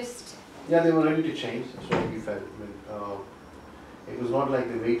to just... Yeah, they were ready to change, that's what we felt. It was not like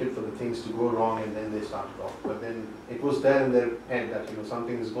they waited for the things to go wrong and then they started off. But then it was there in their head that, you know,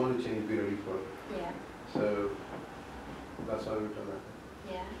 something is going to change, be ready for it. Yeah. So that's how we turned out.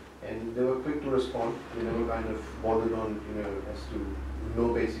 Yeah. And they were quick to respond. They never kind of bothered on, you know, as to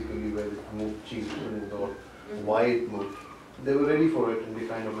know basically where it moved, cheese moved, or why it moved. They were ready for it and they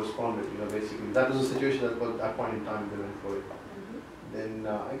kind of responded, you know, basically. That was the situation that at that point in time they went for it. Then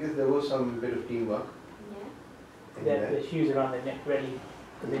I guess there was some bit of teamwork. Yeah. The shoes around their neck ready,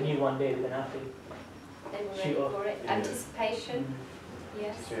 because they knew one day they were going to have to They were ready shoot off. for it. Yeah. Anticipation.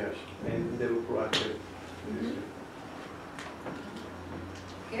 Yes. Yes, and they were proactive.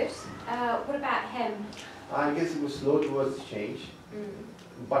 Good. What about Hem? I guess it was slow towards change.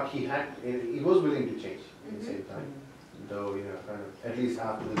 but he was willing to change at the same time. Though, kind of, at least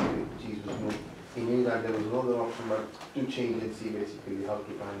half of the cheese was moved. He knew that there was no other option but to change and see basically how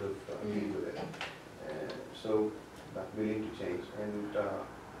to kind of deal with it. So, that willing to change. And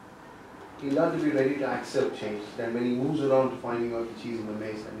he learned to be ready to accept change. Then when he moves around to finding out the cheese in the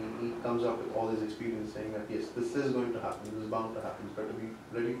maze, he comes up with all his experience saying that yes, this is going to happen, this is bound to happen, it's better to be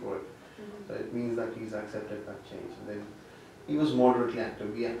ready for it. So it means that he's accepted that change. And then he was moderately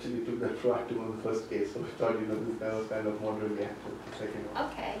active. We actually took that proactive on the first case, so we thought, this guy was kind of moderately active the second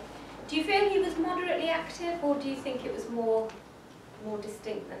one. Okay. Do you feel he was moderately active, or do you think it was more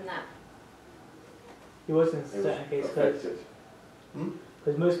distinct than that? He was in certain cases,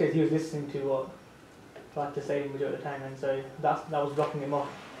 because most cases he was listening to what I had to say majority of the time, and so that was rocking him off.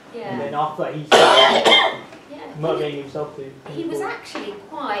 Yeah. And then after that, he started yeah. motivating himself to. He was actually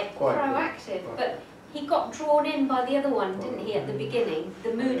quite proactive, but he got drawn in by the other one, didn't he, at the beginning?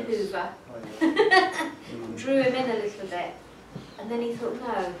 The mood hoover. Drew him in a little bit. And then he thought,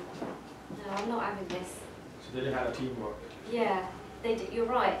 no, I'm not having this. So they didn't have teamwork? Yeah, they did. You're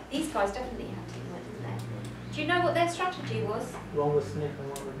right. These guys definitely had teamwork, didn't they? Do you know what their strategy was? One was sniff and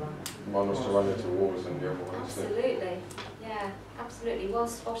one was run. One was to run into walls and the other one was sniff. Absolutely. Yeah, absolutely. Well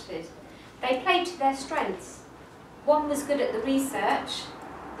spotted. They played to their strengths. One was good at the research,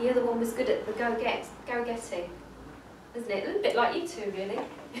 the other one was good at the go-getting. Isn't it? A little bit like you two, really.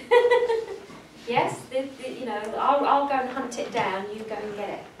 Yes, I'll go and hunt it down, you go and get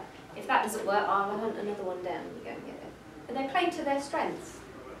it. If that doesn't work, I'll hunt another one down and you go and get it. But they played to their strengths,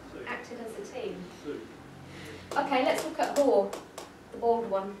 acted as a team. Okay, let's look at Hoare, the bald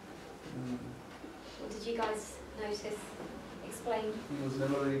one. What did you guys notice? Explain. He was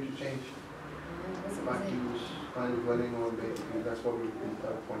never ready to change. In fact, he was kind of running on basically, that's what we at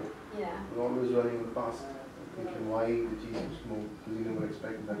that point. Yeah. He was always running in the past, thinking why the cheese was moved, because he never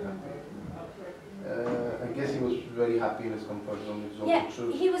expected that to happen. I guess he was very happy in his comfort zone, which is also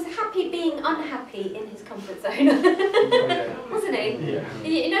true. He was happy being unhappy in his comfort zone. Wasn't he?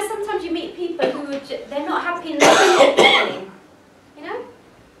 Yeah. Sometimes you meet people who are they're not happy in the beginning.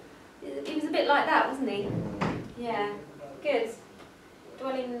 He was a bit like that, wasn't he? Yeah. Good.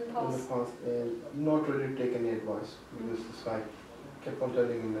 Dwelling in the past. In the past, not ready to take any advice, because this guy kept on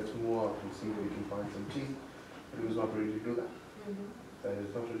telling him, let's move out and see if we can find some cheese, but he was not ready to do that. He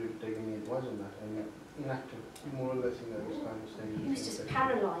was not ready to take any advice on that, and inactive, more or less, was kind of saying. He was just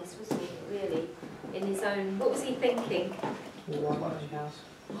paralysed, wasn't he, really, in his own, what was he thinking?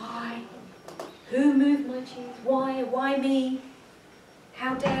 Why? Who moved my cheese? Why? Why me?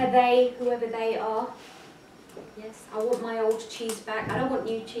 How dare they, whoever they are? Yes, I want my old cheese back. I don't want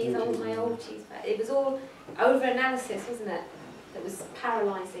new cheese, I want my old cheese back. It was all over-analysis, wasn't it? That was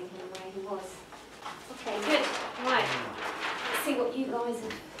paralysing him where he was. Okay, good. Right. Let's see what you guys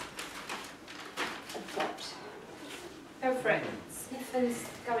have got. Go for it. Sniff and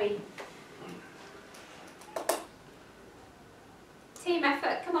scurry. Team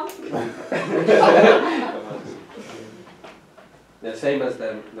effort, come on. The same as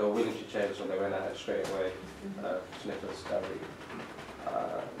them, they were willing to change, so they went ahead straight away. Sniff and scurry.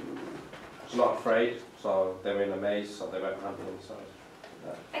 Not afraid, so they were in a maze, so they went hunting inside.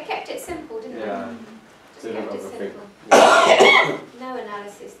 They kept it simple, didn't they? Just kept it simple. No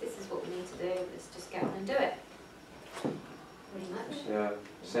analysis, this is what we need to do, let's just get on and do it. Pretty much. Yeah,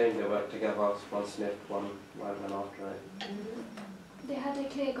 same, they worked together, one sniffed, one went after it. They had a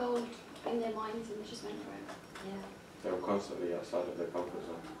clear goal in their minds and they just went for it. Yeah. They were constantly outside of their comfort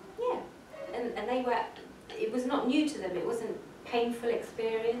zone. Yeah, and they were, it was not new to them, it wasn't painful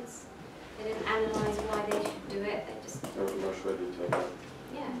experience. They didn't analyse why they should do it, they just... They were most ready to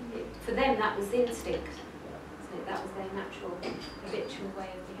Yeah, for them that was instinct. So that was their natural, habitual way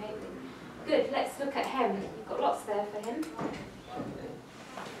of behaving. Good, let's look at him. You've got lots there for him.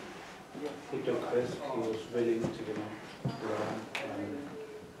 He took risk, he was willing to run and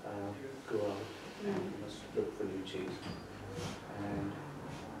go out and look for new cheese. And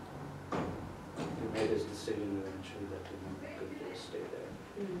he made his decision eventually that he wanted to stay there.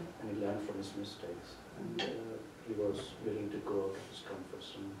 And he learned from his mistakes. And he was willing to go out of his comfort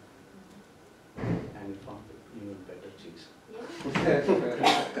zone. And he found even better cheese.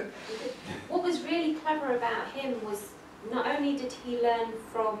 Yeah. What was really clever about him was not only did he learn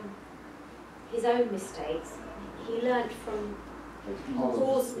from his own mistakes, he learned from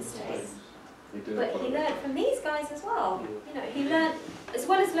Paul's mistakes. But he learned from these guys as well. He learned, as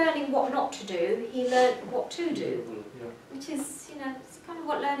well as learning what not to do, he learned what to do. Which is, it's kind of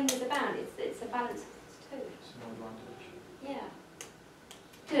what learning is about. It's a balance of the two. It's no advantage. Yeah.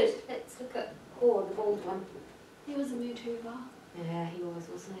 Good. Let's look at Hoare, the bald one. He was a mood hoover. Yeah, he was,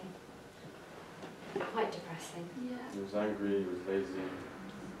 wasn't he? Quite depressing. Yeah. He was angry, he was lazy.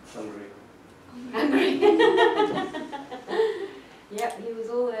 Hungry. Angry. Yep, he was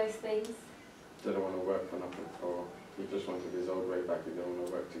all those things. Didn't want to work for nothing, or he just wanted his old way back. He didn't want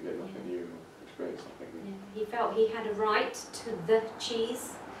to work to get nothing new, experience something new. Yeah. He felt he had a right to the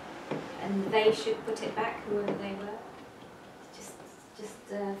cheese, and they should put it back, whoever they were. Just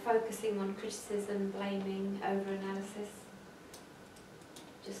focusing on criticism, blaming, over-analysis.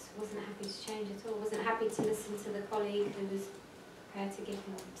 Just wasn't happy to change at all. Wasn't happy to listen to the colleague who was prepared to give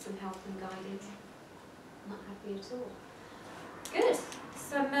him some help and guidance. Not happy at all. Good.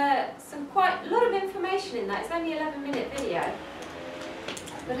 Some quite a lot of information in that. It's only 11-minute video,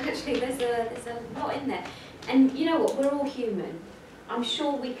 but actually there's a lot in there. And you know what? We're all human. I'm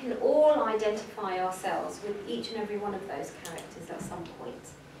sure we can all identify ourselves with each and every one of those characters at some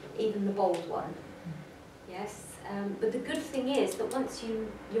point, even the bold one. Yes. But the good thing is that once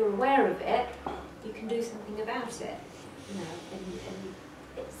you're aware of it, you can do something about it. You know,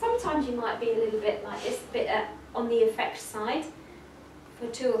 and sometimes you might be a little bit like this, a bit on the effect side for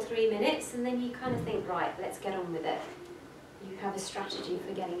 2 or 3 minutes, and then you kind of think, right, let's get on with it. You have a strategy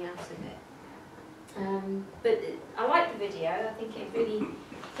for getting out of it. But I like the video. I think it really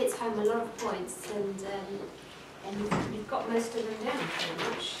hits home a lot of points, and you've got most of them down pretty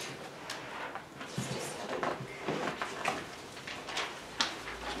much. Let's just have a look.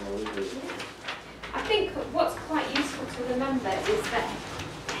 I think what's quite useful to remember is that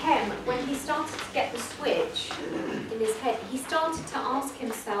Hem, when he started to get the switch in his head, he started to ask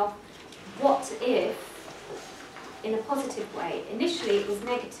himself, what if, in a positive way. Initially it was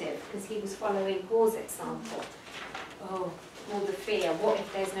negative because he was following Gore's example. Oh, all the fear, what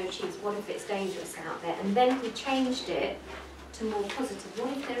if there's no cheese, what if it's dangerous out there? And then he changed it to more positive,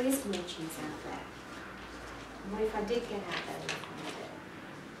 what if there is more cheese out there? And what if I did get out there and find it?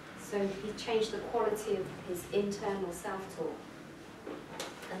 So he changed the quality of his internal self-talk.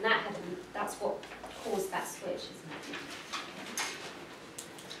 And that's what caused that switch, isn't it?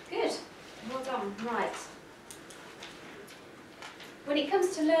 Good. Well done. Right. When it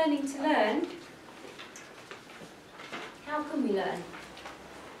comes to learning to learn, how can we learn?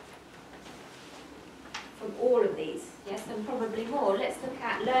 From all of these, yes, and probably more. Let's look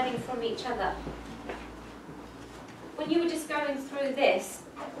at learning from each other. When you were just going through this,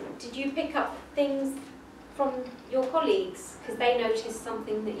 did you pick up things from your colleagues because they noticed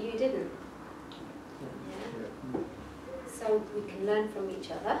something that you didn't? Yeah. So we can learn from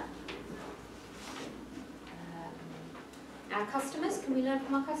each other. Our customers, can we learn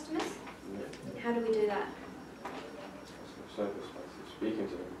from our customers? Yeah. How do we do that? Speaking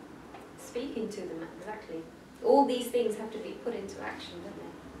to them. Speaking to them, exactly. All these things have to be put into action, don't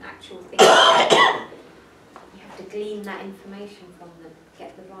they? Actual things. You have to glean that information from them,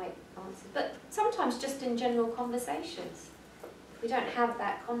 get the right answers. But sometimes just in general conversations, if we don't have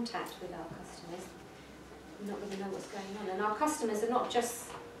that contact with our customers, we're not going to know what's going on. And our customers are not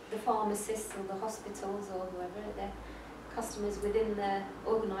just the pharmacists or the hospitals or whoever, they're customers within the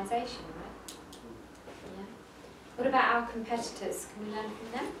organisation, right? Yeah. What about our competitors? Can we learn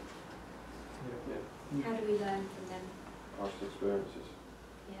from them? Yeah. How do we learn from them? Past experiences.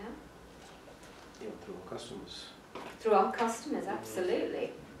 Yeah. Yeah, through our customers. Through our customers,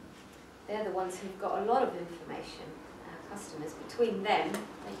 absolutely. They're the ones who've got a lot of information, our customers. Between them,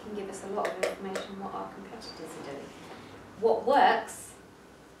 they can give us a lot of information what our competitors are doing. What works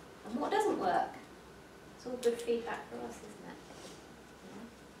and what doesn't work. It's all good feedback for us, isn't it?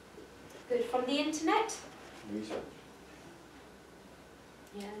 Yeah. Good. From the internet? Research.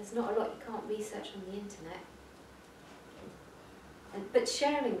 Yeah, there's not a lot you can't research on the internet. But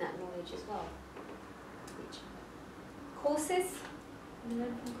sharing that knowledge as well. Courses? Can you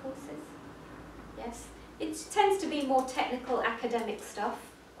learn from courses? Yes. It tends to be more technical academic stuff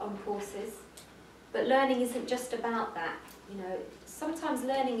on courses. But learning isn't just about that. You know, sometimes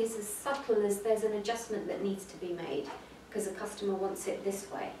learning is as subtle as there's an adjustment that needs to be made because a customer wants it this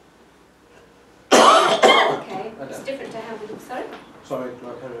way. Okay, it's different to how we do. Sorry? Sorry,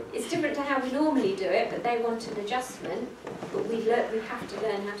 no, carry on. It's different to how we normally do it, but they want an adjustment. But we have to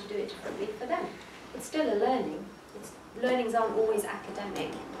learn how to do it differently for them. It's still a learning. Learnings aren't always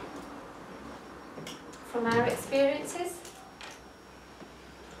academic. From our experiences.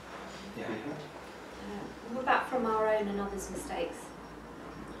 Yeah. What about from our own and others' mistakes?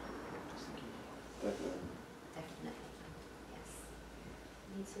 Definitely. Definitely. Yes.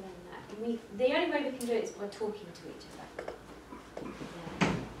 We need to learn that. And the only way we can do it is by talking to each other.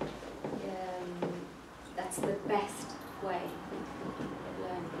 Yeah. That's the best way of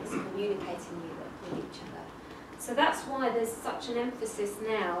learning, is communicating with each other. So that's why there's such an emphasis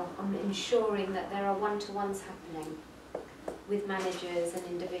now on ensuring that there are one-to-ones happening with managers and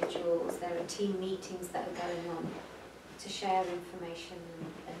individuals. There are team meetings that are going on to share information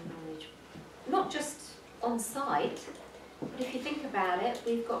and knowledge. Not just on site, but if you think about it,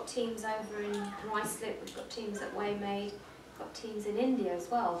 we've got teams over in Ruislip, we've got teams at Waymade, we've got teams in India as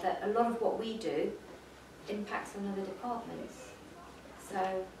well, that a lot of what we do impacts on other departments.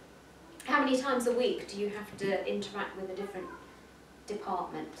 So, how many times a week do you have to interact with a different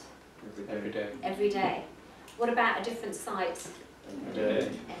department? Every day. Every day. What about a different site? Every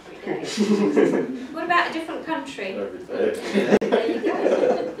day. Every day. What about a different country? Every day. There you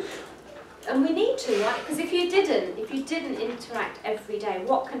go. And we need to, right? Because if you didn't interact every day,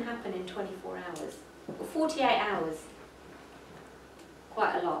 what can happen in 24 hours? Or 48 hours?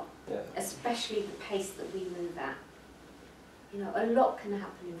 Quite a lot. Yeah. Especially the pace that we move at. You know, a lot can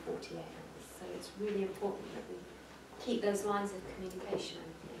happen in 48 hours. So it's really important that we keep those lines of communication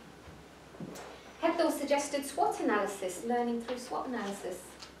open. Hepdal suggested SWOT analysis, learning through SWOT analysis.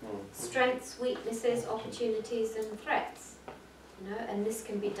 Strengths, weaknesses, opportunities and threats. You know, and this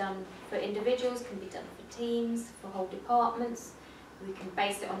can be done for individuals, can be done for teams, for whole departments. We can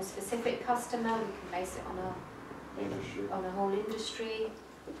base it on a specific customer, we can base it on a whole industry,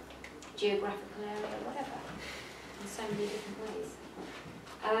 geographical area, whatever. In so many different ways.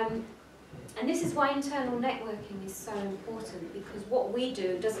 And this is why internal networking is so important, because what we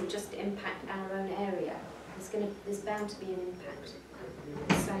do doesn't just impact our own area. There's bound to be an impact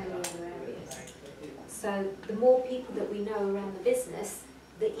in so many other areas. So the more people that we know around the business,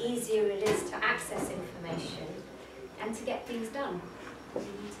 the easier it is to access information and to get things done. They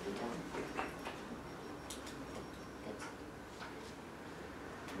need to be done. Good.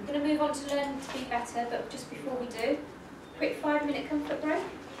 I'm going to move on to learn to be better, but just before we do, quick 5-minute comfort break.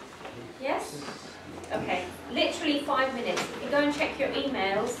 Yes? Okay, literally 5 minutes. If you go and check your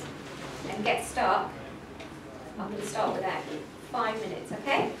emails and get stuck, I'm going to start with that. 5 minutes,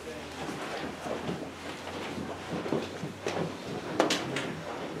 okay?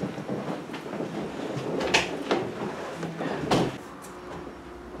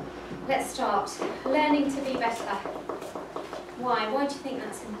 Let's start. Learning to be better. Why? Why do you think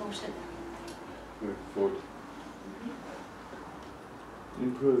that's important? Move forward.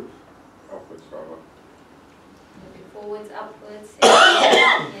 Improve. Upwards, rather. Moving forwards, upwards.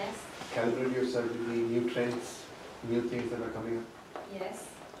 Yes. Calibrate yourself with the new trends, new things that are coming up. Yes.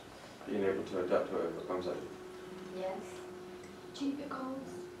 Being able to adapt to whatever comes at you. Yes. Achieve your goals.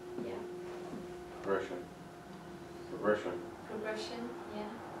 Yeah. Progression. Progression, yeah.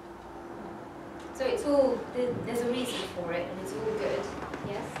 So it's all, there's a reason for it and it's all good,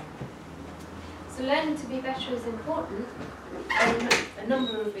 yes? So learning to be better is important for a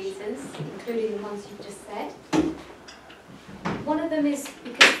number of reasons, including the ones you've just said. One of them is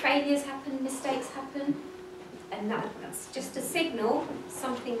because failures happen, mistakes happen, and that's just a signal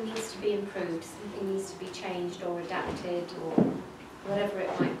something needs to be improved, something needs to be changed or adapted or whatever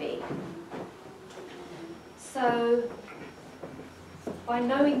it might be. So by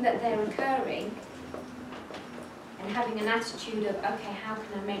knowing that they're occurring and having an attitude of, okay, how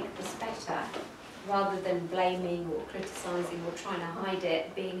can I make this better, rather than blaming or criticising or trying to hide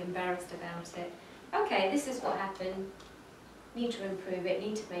it, being embarrassed about it. Okay, this is what happened, need to improve it,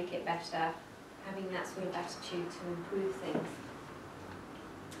 need to make it better, having that sort of attitude to improve things.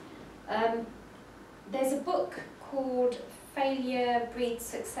 There's a book called Failure Breeds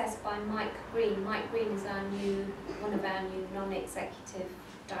Success by Mike Green. Mike Green is one of our new non-executive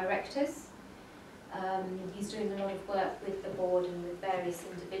directors. He's doing a lot of work with the board and with various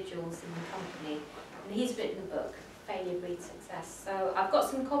individuals in the company. And he's written a book, Failure Breeds Success. So I've got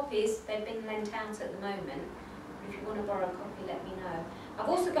some copies, they've been lent out at the moment. If you want to borrow a copy, let me know. I've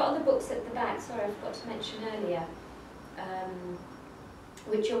also got other books at the back, sorry, I forgot to mention earlier,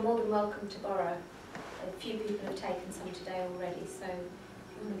 which you're more than welcome to borrow. A few people have taken some today already, so if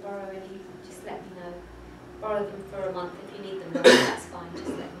you want to borrow any, just let me know. Borrow them for a month. If you need them, that's fine, just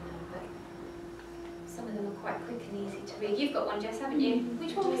let me know. But some of them are quite quick and easy to read. You've got one, Jess, haven't you?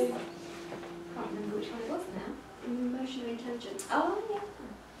 Which one was it? I can't remember which one it was now. Emotional intelligence. Oh, yeah.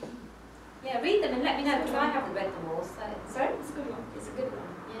 Yeah, read them and let me know, because I haven't read them all. So, sorry? It's a good one. It's a good one,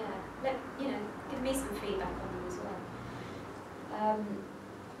 yeah. Give me some feedback on them as well.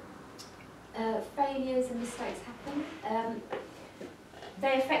 Failures and mistakes happen.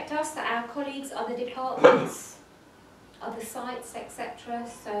 They affect us, our colleagues, other departments, other sites, etc.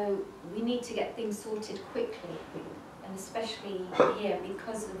 So we need to get things sorted quickly, and especially here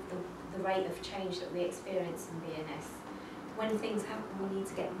because of the rate of change that we experience in B&S. When things happen, we need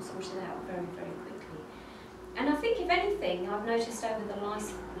to get them sorted out very, very quickly. And I think if anything, I've noticed over the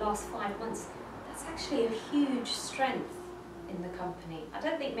last 5 months, that's actually a huge strength in the company. I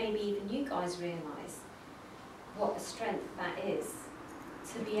don't think maybe even you guys realise what a strength that is,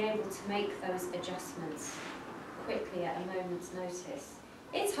 to be able to make those adjustments quickly at a moment's notice.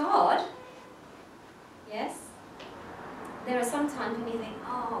 It's hard, yes. There are some times when you think,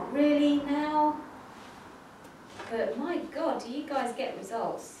 oh, really now? But my God, do you guys get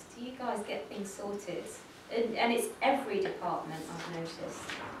results? Do you guys get things sorted? And it's every department, I've noticed.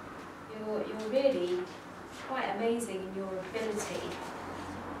 You're really quite amazing in your ability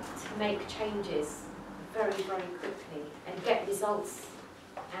to make changes very, very quickly and get results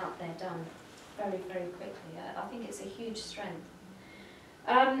out there done very, very quickly. I think it's a huge strength.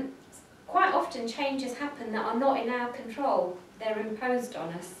 Quite often changes happen that are not in our control. They're imposed on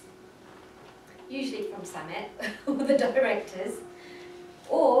us, usually from Summit or the directors,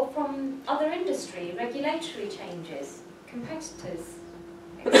 or from other industry, regulatory changes, competitors,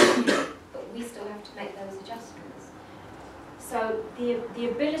 etc. But we still have to make those adjustments. So the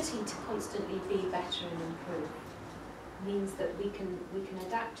ability to constantly be better and improve means that we can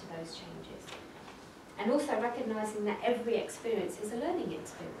adapt to those changes. And also recognising that every experience is a learning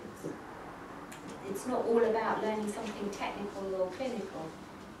experience. It's not all about learning something technical or clinical.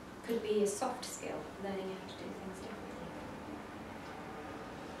 It could be a soft skill, learning how to do things differently.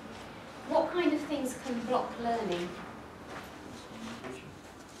 What kind of things can block learning?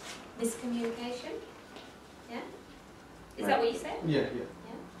 Miscommunication? Yeah? Is that what you said? Yeah.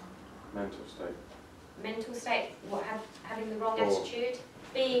 Mental state. Mental state, what, having the wrong attitude?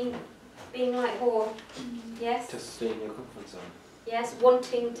 Being like, or, yes? To stay in your comfort zone. Yes,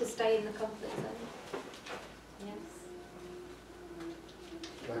 wanting to stay in the comfort zone. Yes.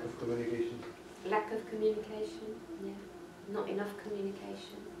 Lack of communication. Lack of communication, yeah. Not enough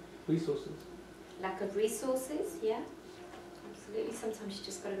communication. Resources. Lack of resources, yeah. Absolutely. Sometimes you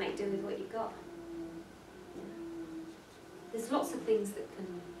just got to make do with what you've got. Yeah. There's lots of things that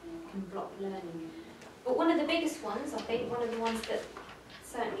can block learning. But one of the biggest ones, I think, one of the ones that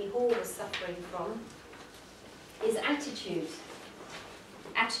certainly Hall was suffering from, is attitude.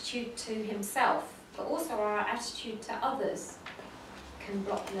 Attitude to himself, but also our attitude to others can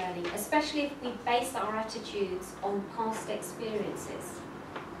block learning, especially if we base our attitudes on past experiences.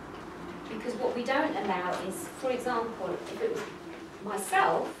 Because what we don't allow is, for example, if it was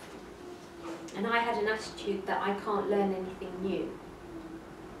myself, and I had an attitude that I can't learn anything new,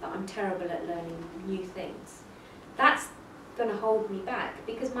 that I'm terrible at learning new things, that's going to hold me back,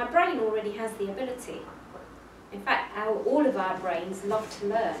 because my brain already has the ability. In fact, all of our brains love to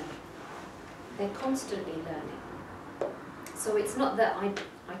learn. They're constantly learning. So it's not that I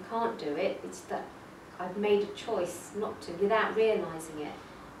can't do it, it's that I've made a choice not to, without realising it,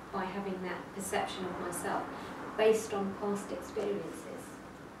 by having that perception of myself based on past experiences.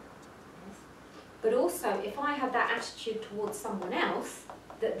 Yes. But also, if I have that attitude towards someone else,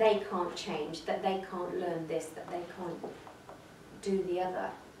 that they can't change, that they can't learn this, that they can't do the other,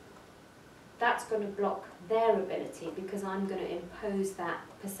 that's going to block their ability, because I'm going to impose that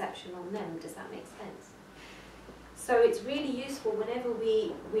perception on them. Does that make sense? So it's really useful whenever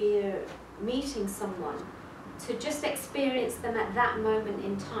we're meeting someone to just experience them at that moment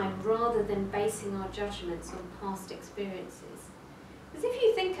in time, rather than basing our judgments on past experiences. Because if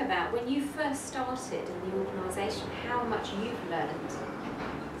you think about when you first started in the organisation, how much you've learned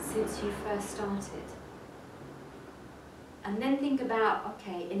since you first started. And then think about,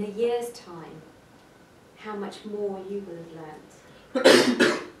 okay, in a year's time, how much more you will have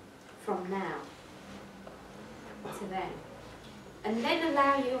learned from now to then. And then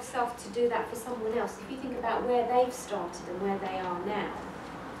allow yourself to do that for someone else. If you think about where they've started and where they are now,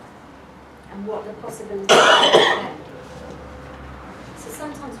 and what the possibilities are for them. So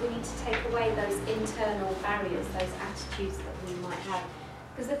sometimes we need to take away those internal barriers, those attitudes that we might have.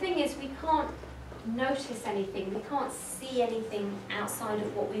 Because the thing is, we can't notice anything, we can't see anything outside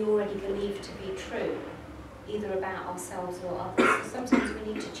of what we already believe to be true, either about ourselves or others. So sometimes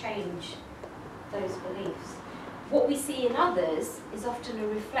we need to change those beliefs. What we see in others is often a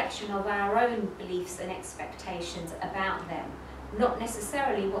reflection of our own beliefs and expectations about them, not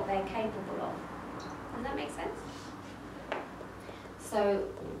necessarily what they're capable of. Does that make sense? So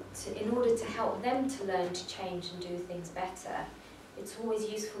in order to help them to learn to change and do things better, it's always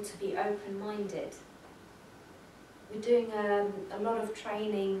useful to be open-minded. We're doing a lot of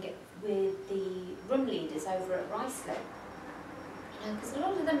training with the room leaders over at Riceland. Because a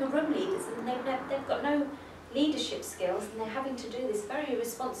lot of them are room leaders and they've got no leadership skills, and they're having to do this very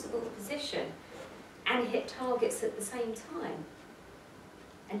responsible position and hit targets at the same time.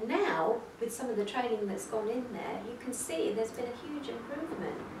 And now, with some of the training that's gone in there, you can see there's been a huge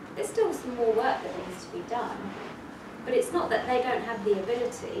improvement. There's still some more work that needs to be done, but it's not that they don't have the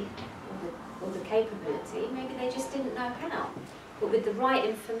ability or the capability, maybe they just didn't know how. But with the right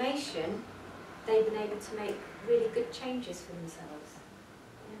information, they've been able to make really good changes for themselves.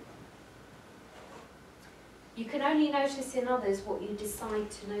 You can only notice in others what you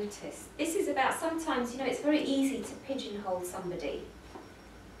decide to notice. This is about, sometimes, you know, it's very easy to pigeonhole somebody.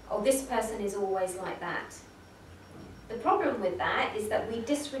 Oh, this person is always like that. The problem with that is that we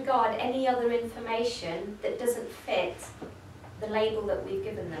disregard any other information that doesn't fit the label that we've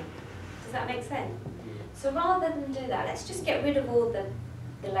given them. Does that make sense? So rather than do that, let's just get rid of all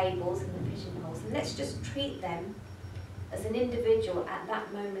the labels and the pigeonholes, and let's just treat them as an individual at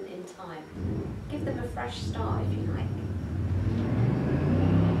that moment in time. Give them a fresh start, if you like.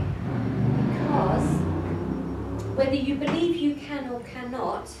 Because whether you believe you can or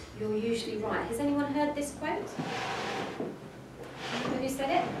cannot, you're usually right. Has anyone heard this quote? Who said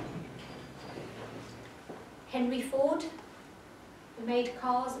it? Henry Ford, who made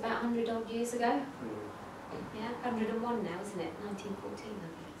cars about 100 odd years ago. Yeah, 101 now, isn't it? 1914, I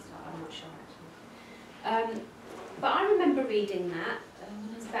think it started. I'm not sure actually. But I remember reading that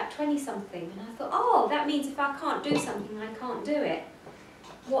when I was about 20-something, and I thought, oh, that means if I can't do something, I can't do it.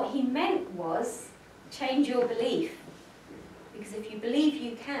 What he meant was change your belief. Because if you believe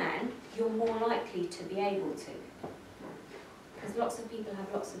you can, you're more likely to be able to. Because lots of people have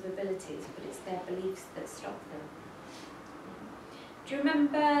lots of abilities, but it's their beliefs that stop them. Do you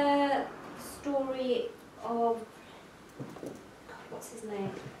remember the story of, God, what's his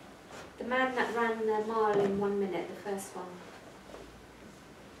name? The man that ran the mile in 1 minute, the first one.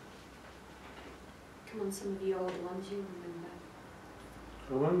 Come on, some of you older ones, you remember.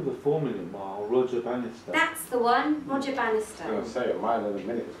 I remember the 4-minute mile, Roger Bannister. That's the one, Roger Bannister. I was going to say, a mile in a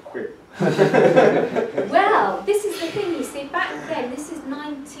minute is quick. Well, this is the thing, you see, back then, this is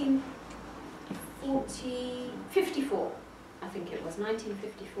 54, I think it was,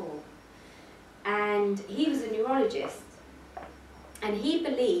 1954. And he was a neurologist. And he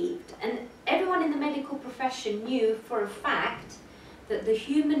believed, and everyone in the medical profession knew for a fact, that the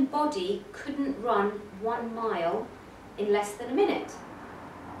human body couldn't run 1 mile in less than a minute.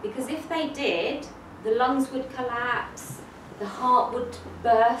 Because if they did, the lungs would collapse, the heart would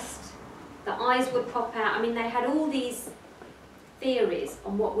burst, the eyes would pop out. I mean, they had all these theories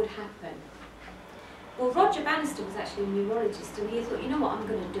on what would happen. Well, Roger Bannister was actually a neurologist, and he thought, you know what, I'm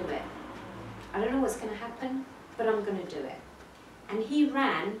going to do it. I don't know what's going to happen, but I'm going to do it. And he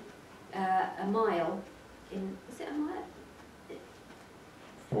ran a mile in, was it a mile?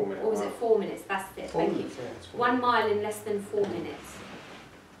 4 minutes. Or was it 4 minutes? That's it, thank you. 1 mile in less than 4 minutes.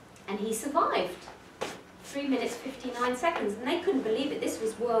 And he survived. 3 minutes, 59 seconds. And they couldn't believe it. This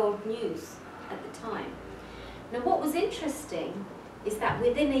was world news at the time. Now what was interesting is that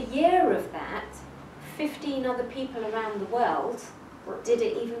within a year of that, 15 other people around the world did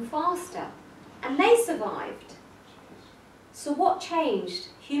it even faster. And they survived. So what changed?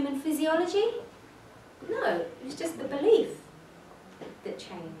 Human physiology? No, it was just the belief that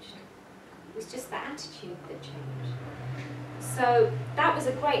changed. It was just the attitude that changed. So that was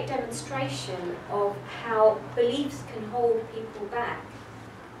a great demonstration of how beliefs can hold people back.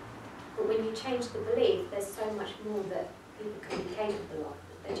 But when you change the belief, there's so much more that people can be capable of,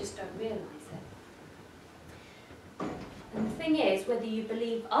 that they just don't realise it. And the thing is, whether you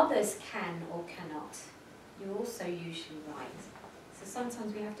believe others can or cannot, you're also usually right. So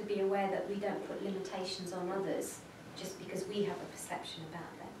sometimes we have to be aware that we don't put limitations on others just because we have a perception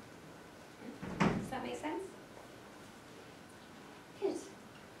about them. Yeah? Does that make sense? Good.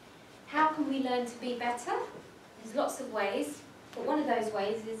 How can we learn to be better? There's lots of ways, but one of those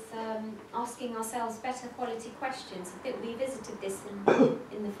ways is asking ourselves better quality questions. I think we visited this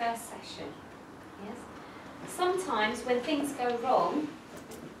in the first session. Yes? Sometimes when things go wrong,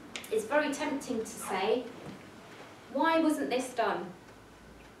 it's very tempting to say, why wasn't this done?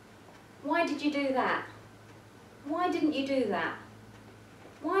 Why did you do that? Why didn't you do that?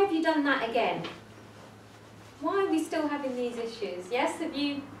 Why have you done that again? Why are we still having these issues? Yes,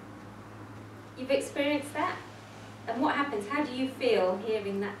 you've experienced that? And what happens? How do you feel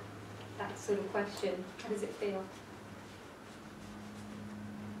hearing that sort of question? How does it feel?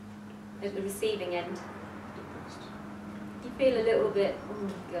 At the receiving end? You feel a little bit, oh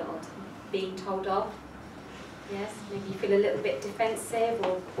God, being told off. Yes, maybe you feel a little bit defensive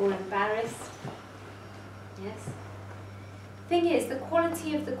or embarrassed. Yes. Thing is, the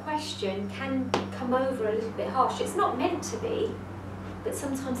quality of the question can come over a little bit harsh. It's not meant to be, but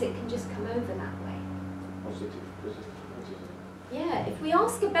sometimes it can just come over that way. Positive. Yeah, if we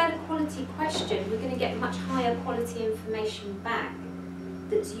ask a better quality question, we're going to get much higher quality information back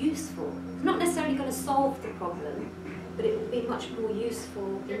that's useful. It's not necessarily going to solve the problem, but it will be much more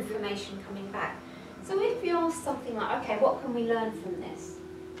useful information coming back. So if you ask something like, okay, what can we learn from this?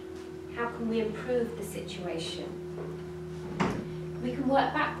 How can we improve the situation? We can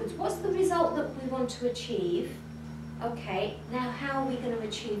work backwards. What's the result that we want to achieve? Okay, now how are we going to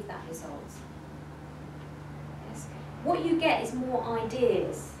achieve that result? Yes. What you get is more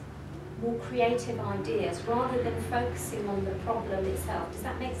ideas, more creative ideas, rather than focusing on the problem itself. Does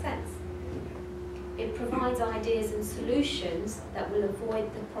that make sense? It provides ideas and solutions that will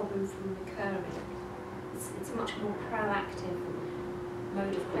avoid the problem from recurring. It's a much more proactive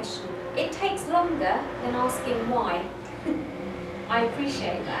mode of questioning. It takes longer than asking why. I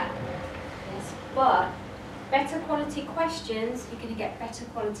appreciate that. Yes, but better quality questions, you're going to get better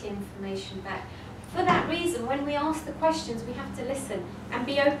quality information back. For that reason, when we ask the questions, we have to listen and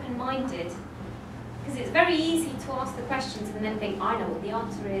be open-minded. Because it's very easy to ask the questions and then think, I know what the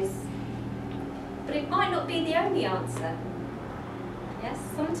answer is. But it might not be the only answer. Yes,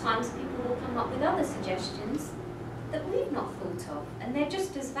 sometimes people will come up with other suggestions that we've not thought of, and they're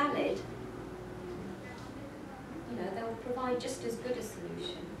just as valid. You know, they'll provide just as good a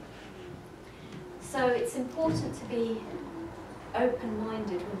solution. So it's important to be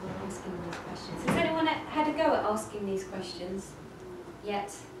open-minded when we're asking these questions. Has anyone had a go at asking these questions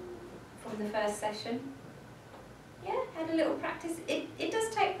yet from the first session? Yeah, had a little practice. It does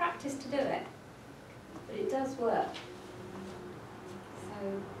take practice to do it, but it does work.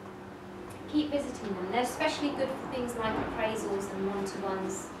 So keep visiting them. They're especially good for things like appraisals and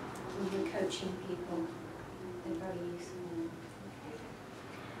one-to-ones when you're coaching people. They're very useful.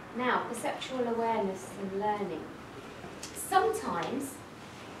 Now, perceptual awareness and learning. Sometimes,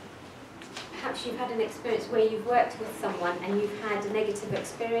 perhaps you've had an experience where you've worked with someone and you've had a negative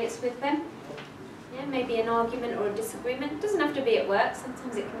experience with them. Yeah, maybe an argument or a disagreement. It doesn't have to be at work.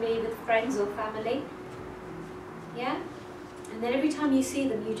 Sometimes it can be with friends or family. Yeah? And then every time you see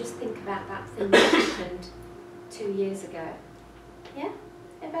them, you just think about that thing that happened 2 years ago. Yeah?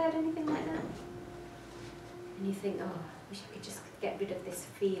 Ever had anything like that? And you think, oh, I wish I could just get rid of this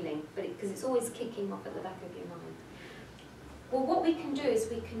feeling, but because it's always kicking off at the back of your mind. Well, what we can do is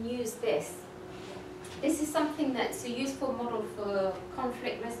we can use this. This is something that's a useful model for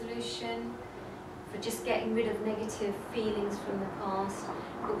conflict resolution, for just getting rid of negative feelings from the past,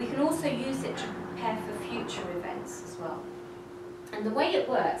 but we can also use it to prepare for future events as well. And the way it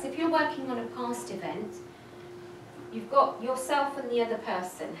works, if you're working on a past event, you've got yourself and the other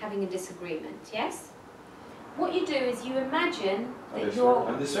person having a disagreement, yes? What you do is you imagine that you're...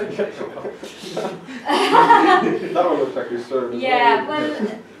 And this one? That one looks like he's serving. Yeah, well,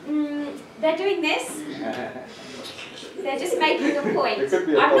 they're doing this. They're just making a point. It could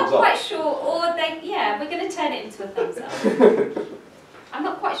be a I'm not thumbs up. quite sure, or they... Yeah, we're going to turn it into a thumbs up. I'm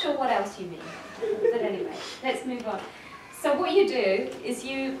not quite sure what else you mean. But anyway, let's move on. So what you do is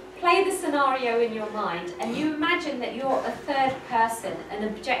you play the scenario in your mind and you imagine that you're a third person, an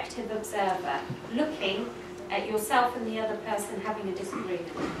objective observer, looking at yourself and the other person having a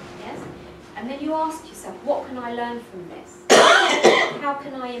disagreement. Yes? And then you ask yourself, what can I learn from this? How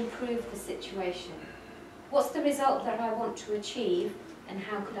can I improve the situation? What's the result that I want to achieve and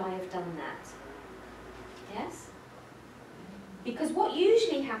how could I have done that? Yes? Because what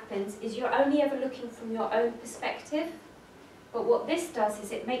usually happens is you're only ever looking from your own perspective. But what this does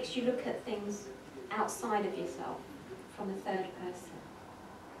is it makes you look at things outside of yourself, from a third person.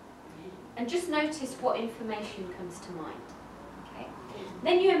 And just notice what information comes to mind. Okay?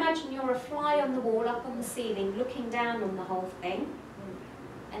 Then you imagine you're a fly on the wall, up on the ceiling, looking down on the whole thing.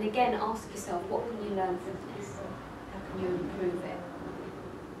 And again, ask yourself, what can you learn from this? How can you improve it?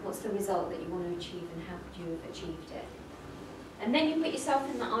 What's the result that you want to achieve and how could you have achieved it? And then you put yourself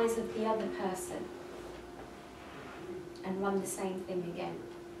in the eyes of the other person and run the same thing again.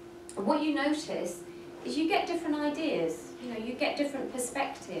 And what you notice is you get different ideas, you know, you get different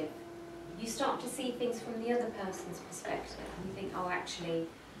perspective. You start to see things from the other person's perspective. And you think, oh, actually,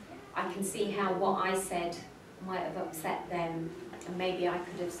 I can see how what I said might have upset them, and maybe I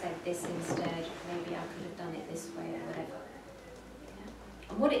could have said this instead, maybe I could have done it this way, or whatever.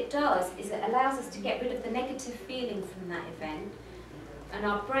 Yeah. And what it does is it allows us to get rid of the negative feeling from that event, and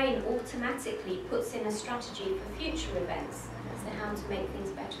our brain automatically puts in a strategy for future events as to how to make things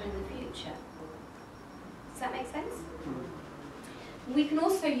better in the future. Does that make sense? We can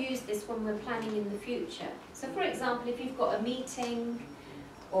also use this when we're planning in the future. So for example, if you've got a meeting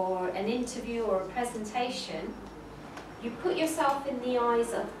or an interview or a presentation, you put yourself in the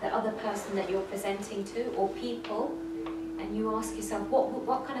eyes of the other person that you're presenting to, or people, and And you ask yourself,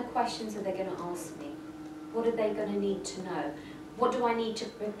 what kind of questions are they going to ask me? What are they going to need to know? What do I need to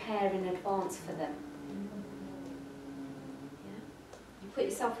prepare in advance for them? Yeah? You put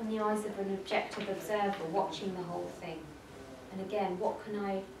yourself in the eyes of an objective observer watching the whole thing. And again, what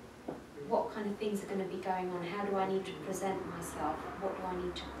kind of things are going to be going on? How do I need to present myself? What do I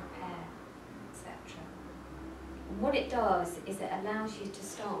need to prepare, etc. And what it does is it allows you to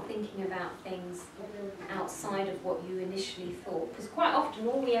start thinking about things outside of what you initially thought. Because quite often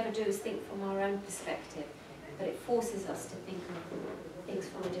all we ever do is think from our own perspective, but it forces us to think of things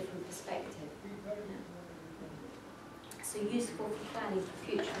from a different perspective. Yeah. So useful for planning for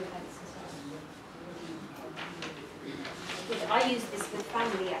future events as well. I use this with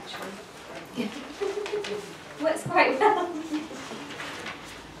family actually. Works quite well.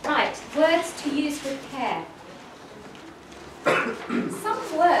 Right, words to use with care.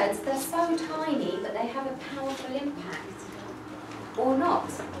 Some words, they're so tiny, but they have a powerful impact. Or not.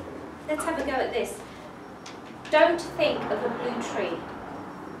 Let's have a go at this. Don't think of a blue tree.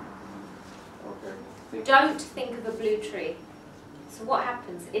 Okay. Don't think of a blue tree. So what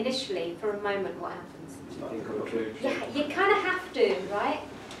happens? Initially, for a moment, what happens? Think of a blue tree. Yeah, you kind of have to, right?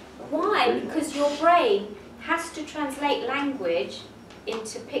 Why? Because your brain has to translate language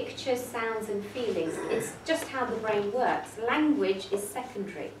into pictures, sounds and feelings. It's just how the brain works. Language is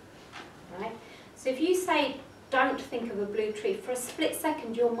secondary, right? So if you say, don't think of a blue tree, for a split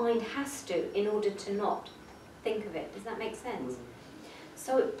second your mind has to in order to not think of it. Does that make sense?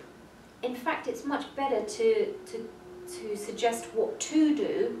 So in fact it's much better to suggest what to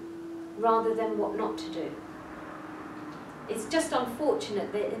do rather than what not to do. It's just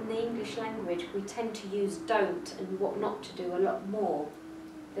unfortunate that in the English language we tend to use don't and what not to do a lot more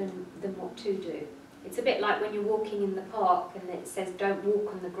than what to do. It's a bit like when you're walking in the park and it says don't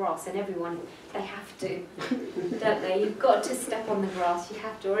walk on the grass, and everyone, they have to, don't they? You've got to step on the grass, you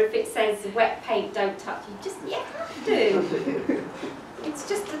have to. Or if it says wet paint, don't touch, you have to. It's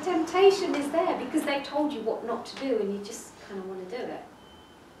just the temptation is there because they told you what not to do and you just kind of want to do it.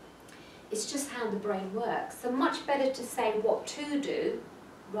 It's just how the brain works. So much better to say what to do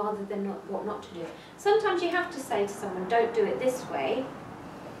rather than what not to do. Sometimes you have to say to someone, don't do it this way,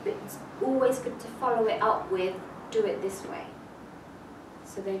 but it's always good to follow it up with, do it this way,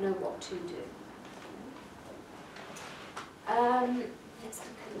 so they know what to do. Let's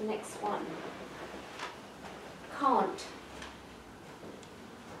look at the next one. Can't.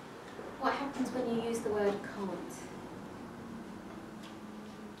 What happens when you use the word can't?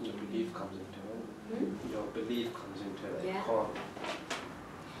 Your belief comes into it. Your belief comes into it. Yeah. Can't.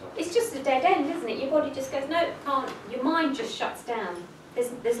 It's just a dead end, isn't it? Your body just goes, no, can't. Your mind just shuts down.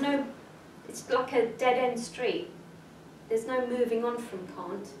 There's no, it's like a dead end street. There's no moving on from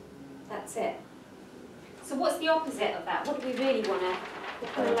can't. That's it. So what's the opposite of that? What do we really want to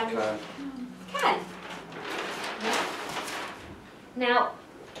put a language? Can. Now,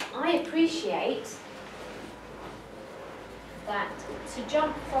 I appreciate that to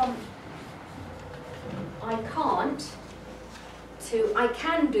jump from I can't to I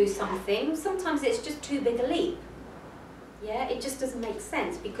can do something, sometimes it's just too big a leap. Yeah, it just doesn't make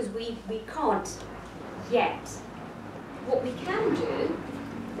sense because we can't yet. What we can do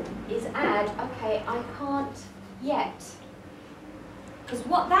is add, okay, I can't yet. Because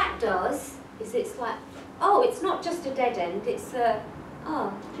what that does is it's like, oh, it's not just a dead end, it's a,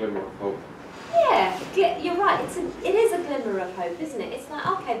 oh. Glimmer of hope. Yeah, you're right, it is a glimmer of hope, isn't it? It's like,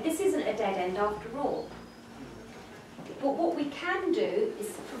 okay, this isn't a dead end after all. But what we can do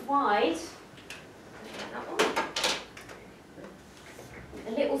is provide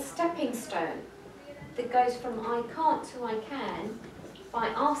a little stepping stone that goes from I can't to I can by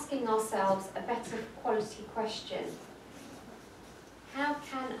asking ourselves a better quality question. How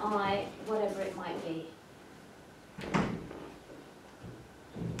can I, whatever it might be?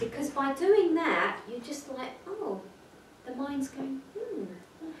 Because by doing that, you're just like, oh, the mind's going,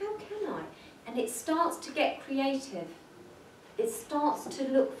 well, how can I? And it starts to get creative. It starts to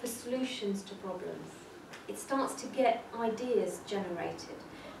look for solutions to problems. It starts to get ideas generated.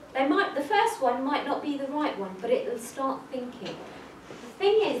 The first one might not be the right one, but it'll start thinking. The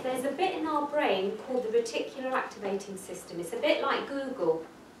thing is, there's a bit in our brain called the reticular activating system. It's a bit like Google.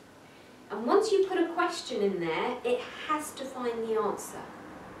 And once you put a question in there, it has to find the answer.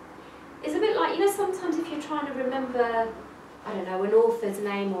 It's a bit like, you know, sometimes if you're trying to remember, I don't know, an author's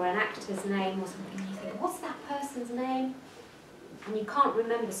name or an actor's name or something, you think, what's that person's name? And you can't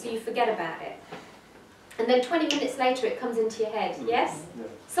remember, so you forget about it. And then 20 minutes later it comes into your head, yes? Yeah.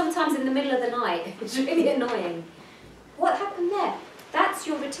 Sometimes in the middle of the night. It's really annoying. What happened there? That's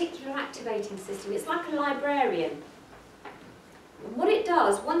your reticular activating system. It's like a librarian. And what it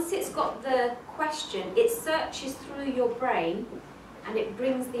does, once it's got the question, it searches through your brain and it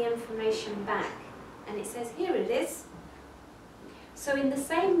brings the information back. And it says, here it is. So in the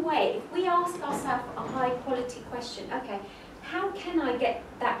same way, if we ask ourselves a high quality question, okay, how can I get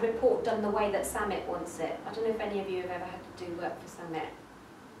that report done the way that Samit wants it? I don't know if any of you have ever had to do work for Samit.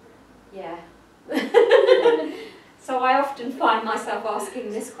 Yeah. So I often find myself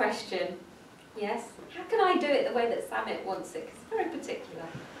asking this question. Yes? How can I do it the way that Samit wants it? Because it's very particular.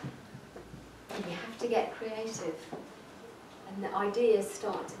 And you have to get creative. And the ideas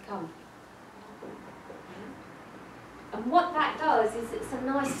start to come. And what that does is it's a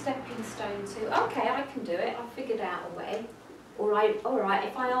nice stepping stone to, okay, I can do it, I've figured out a way. Or alright,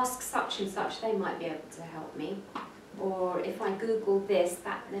 if I ask such and such, they might be able to help me. Or if I Google this,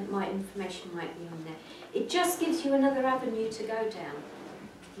 then my information might be on there. It just gives you another avenue to go down.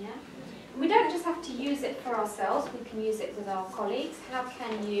 Yeah? And we don't just have to use it for ourselves, we can use it with our colleagues. How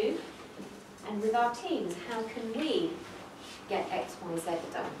can you? And with our teams, how can we get X, Y, Z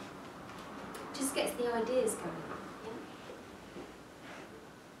done? Just gets the ideas going.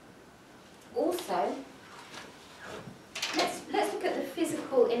 Also, let's look at the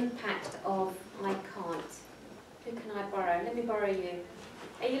physical impact of I can't. Who can I borrow? Let me borrow you.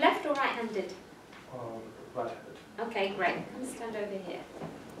 Are you left or right-handed? Right-handed. Okay, great. Come stand over here.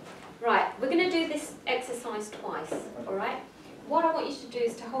 Right, we're going to do this exercise twice, all right? What I want you to do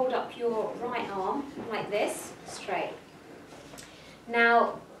is to hold up your right arm like this, straight.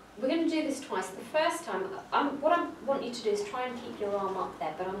 Now, we're going to do this twice. The first time, what I want you to do is try and keep your arm up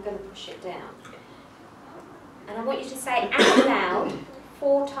there, but I'm going to push it down. And I want you to say out loud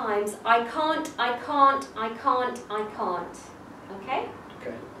 4 times, I can't, I can't, I can't, I can't. Okay?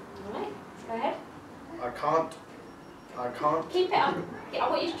 Okay. All right, go ahead. I can't. I can't. Keep it up. I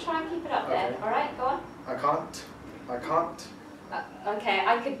want you to try and keep it up there. All right, go on. I can't. I can't. Okay,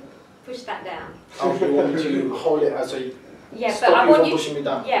 I could push that down. Oh, you want me to hold it as a yeah, stop but I you want from you pushing me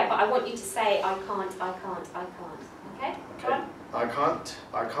down? Yeah, but I want you to say I can't, I can't, I can't. Okay? Go on. I can't.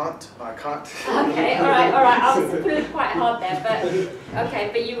 I can't. I can't. Okay, all right, all right. I was pulling quite hard there, but okay,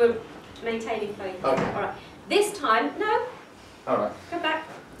 but you were maintaining flow. Okay. All right. This time, no. All right. Go back.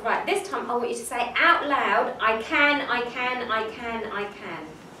 Right. This time, I want you to say out loud, I can, I can, I can, I can.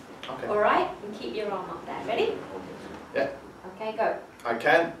 Okay. All right, and keep your arm up there. Ready? Yeah. Okay, go. I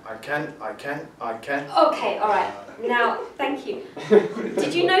can. I can. I can. I can. Okay, all right. Now, thank you.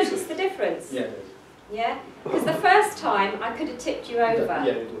 Did you notice the difference? Yeah. Yeah? Because the first time, I could have tipped you over. Yeah,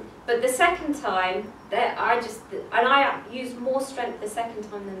 you did. But the second time, I used more strength the second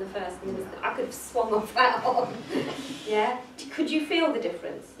time than the first. And I could have swung off that arm. Yeah? Could you feel the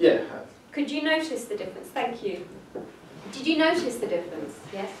difference? Yeah. Could you notice the difference? Thank you. Did you notice the difference?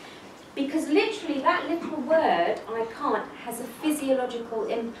 Yes? Because literally that little word, I can't, has a physiological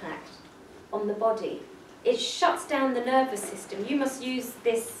impact on the body. It shuts down the nervous system. You must use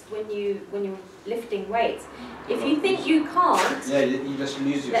this when you're lifting weights. If you think you can't, yeah, you just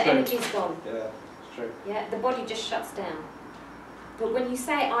lose your the strength. energy's gone. Yeah, it's true. Yeah, the body just shuts down. But when you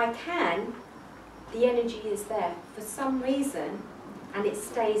say I can, the energy is there for some reason, and it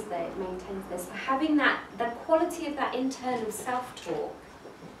stays there, it maintains there. So having that, the quality of that internal self-talk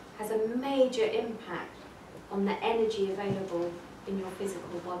has a major impact on the energy available in your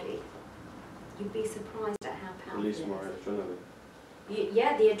physical body. You'd be surprised at how powerful Release it more is. adrenaline.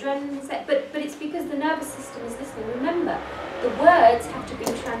 Yeah, the adrenaline is there, but it's because the nervous system is listening. Remember, the words have to be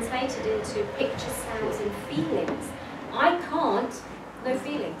translated into picture, sounds and feelings. I can't, no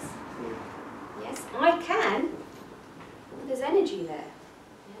feelings. Yes, I can, there's energy there.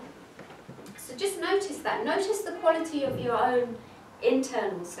 Yeah? So just notice that. Notice the quality of your own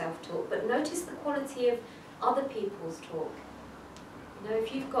internal self-talk, but notice the quality of other people's talk. You know,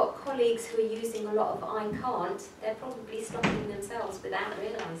 if you've got colleagues who are using a lot of I can't, they're probably stopping themselves without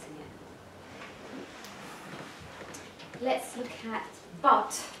realising it. Let's look at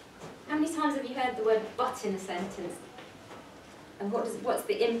but. How many times have you heard the word but in a sentence? And what's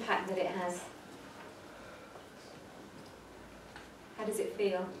the impact that it has? How does it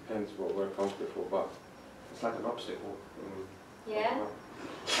feel? Depends what we're comfortable, but it's like an obstacle. Yeah?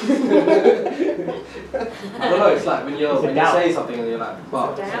 I don't know, it's like when you say something and you're like,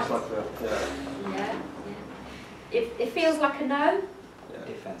 but it's just like Yeah. It feels like a no? Yeah.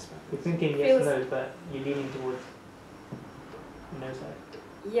 Defense. You're thinking yes, no, but you're leaning towards no side.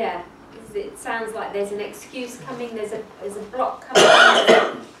 Yeah. It sounds like there's an excuse coming, there's a block coming,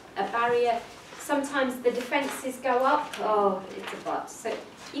 there's a barrier. Sometimes the defences go up, oh, it's a but. So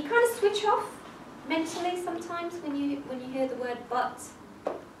you kind of switch off mentally sometimes when you hear the word but.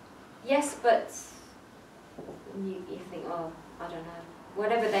 Yes, but you think, oh, I don't know,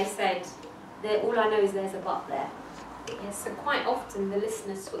 whatever they said, all I know is there's a but there. Yes, so quite often the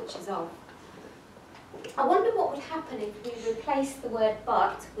listener switches off. I wonder what would happen if we replace the word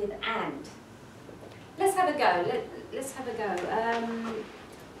but with and. Let's have a go. Let's have a go. Let me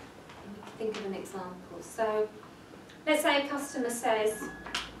think of an example. So, let's say a customer says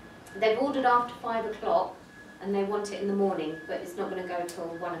they've ordered after 5 o'clock and they want it in the morning, but it's not going to go till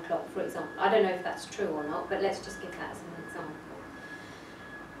 1 o'clock, for example. I don't know if that's true or not, but let's just give that as an example.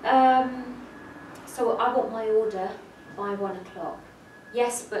 So I want my order by 1 o'clock.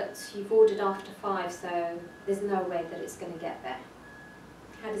 Yes, but you've ordered after 5, so there's no way that it's going to get there.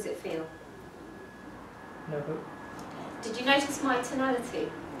 How does it feel? No. Did you notice my tonality?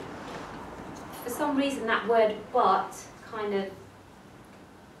 For some reason that word but kind of,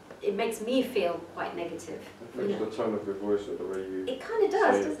 it makes me feel quite negative. It affects the tone of your voice or the way you It kind of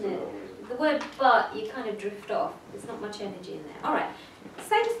does, doesn't it? The word but, you kind of drift off. There's not much energy in there. Alright,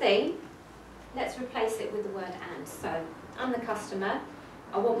 same thing. Let's replace it with the word and. So, I'm the customer.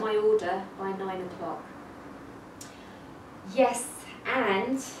 I want my order by 9 o'clock. Yes,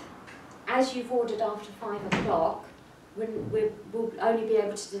 and as you've ordered after 5 o'clock, we'll only be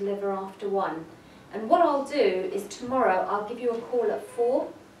able to deliver after 1. And what I'll do is tomorrow I'll give you a call at 4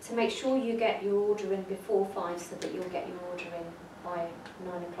 to make sure you get your order in before 5 so that you'll get your order in by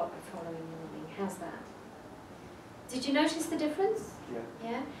 9 o'clock the following morning. How's that? Did you notice the difference?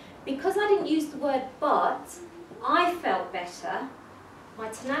 Yeah. Because I didn't use the word but, I felt better, my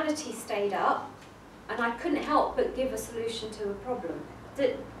tonality stayed up, and I couldn't help but give a solution to a problem.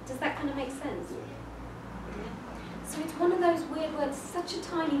 Does that kind of make sense? Yeah. So it's one of those weird words, such a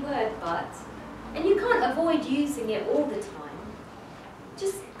tiny word, but, and you can't avoid using it all the time.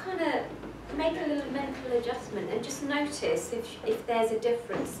 Just kind of make a little mental adjustment and just notice if there's a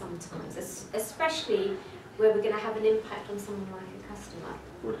difference sometimes, especially where we're going to have an impact on someone like a customer.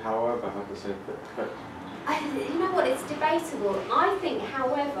 Would however have the same effect? You know what, it's debatable. I think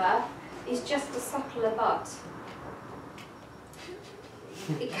however is just a subtler but.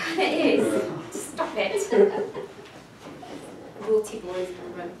 It kind of is. Stop it. Naughty boys in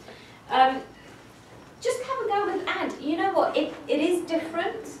the room. Just have a go with and. You know what, it is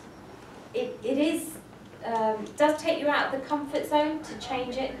different. It is does take you out of the comfort zone to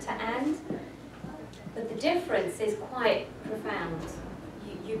change it to and. But the difference is quite profound.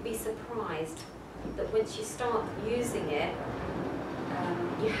 You'd be surprised that once you start using it,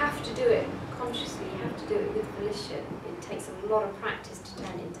 you have to do it consciously, you have to do it with volition. It takes a lot of practice to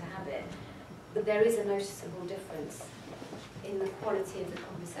turn it into habit. But there is a noticeable difference in the quality of the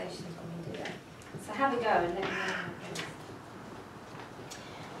conversations when we do it. So have a go and let me know how it goes.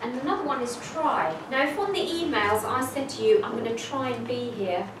 And another one is try. Now if on the emails I said to you, I'm going to try and be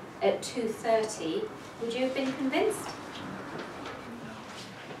here at 2:30, would you have been convinced?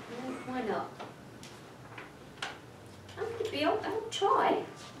 No, why not? I'm going to be on, I'll try.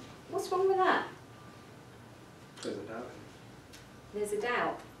 What's wrong with that? There's a doubt. There's a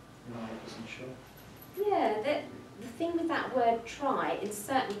doubt. No, I wasn't sure. Yeah, the thing with that word try, in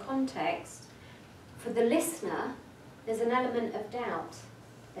certain contexts, for the listener, there's an element of doubt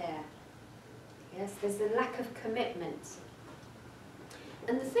there. Yes, there's a lack of commitment.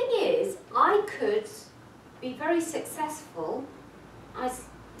 And the thing is, I could be very successful. I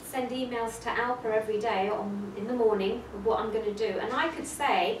send emails to Alpa every day in the morning of what I'm going to do, and I could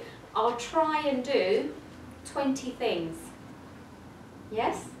say, I'll try and do 20 things.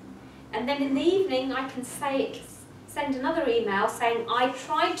 Yes? And then in the evening I can send another email saying, I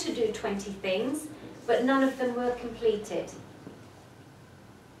tried to do 20 things, but none of them were completed.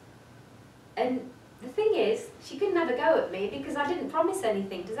 And the thing is, she couldn't have a go at me because I didn't promise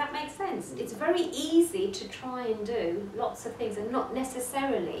anything. Does that make sense? It's very easy to try and do lots of things and not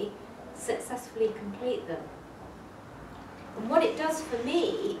necessarily successfully complete them. And what it does for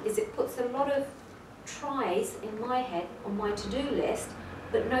me is it puts a lot of tries in my head on my to-do list,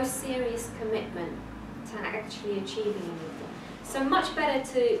 but no serious commitment to actually achieving anything. So much better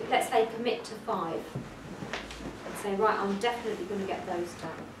to, let's say, commit to 5 and say, right, I'm definitely going to get those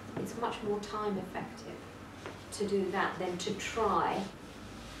done. It's much more time effective to do that than to try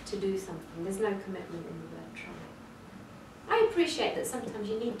to do something. There's no commitment in the word try. I appreciate that sometimes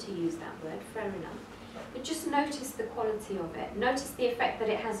you need to use that word, fair enough. But just notice the quality of it. Notice the effect that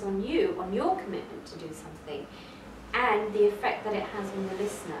it has on you, on your commitment to do something, and the effect that it has on the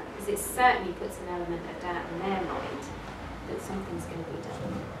listener, because it certainly puts an element of doubt in their mind that something's going to be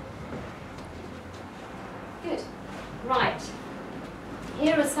done. Good. Right.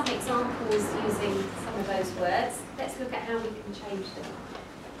 Here are some examples using some of those words. Let's look at how we can change them.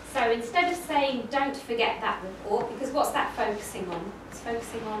 So instead of saying don't forget that report, because what's that focusing on? It's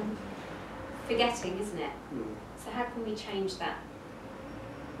focusing on forgetting, isn't it? Mm. So how can we change that?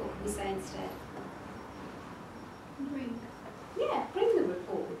 What can we say instead? Bring. Yeah, bring the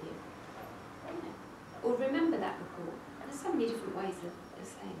report with you. Yeah. Or remember that report. There's so many different ways of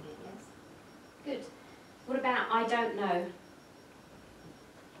saying it, yes? Good. What about I don't know? Okay.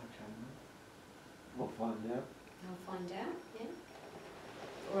 We'll find out. I'll find out, yeah.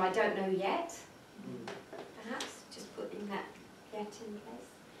 Or I don't know yet. Perhaps just putting that yet in place.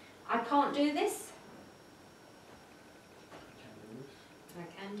 I can't do this. I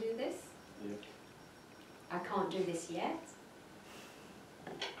can do this. Yeah. I can't do this yet.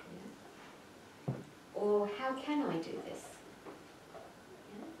 Yeah. Or how can I do this?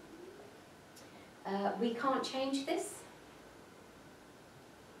 Yeah. We can't change this.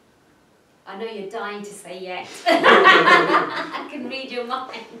 I know you're dying to say yet. I can read your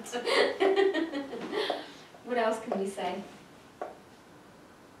mind. What else can we say?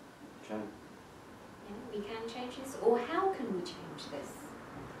 Can. Yeah, we can change this. Or how can we change this?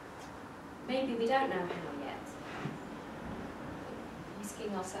 Maybe we don't know how yet.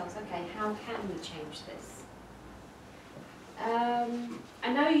 Asking ourselves, okay, how can we change this?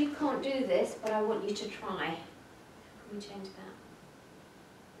 I know you can't do this, but I want you to try. How can we change that?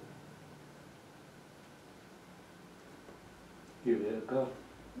 Give it a go.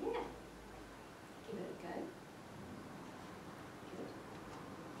 Yeah. Give it a go. Good.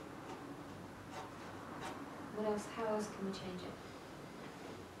 What else? How else can we change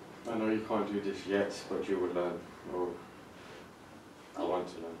it? I know you can't do this yet, but you will learn. Or I want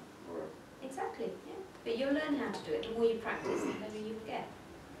to learn. Or Exactly, yeah. But you'll learn how to do it. The more you practice, the better you will get.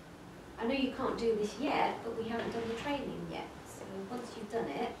 I know you can't do this yet, but we haven't done the training yet. So once you've done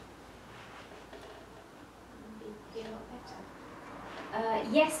it, it'll be a lot better.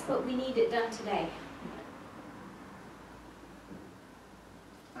 Yes, but we need it done today.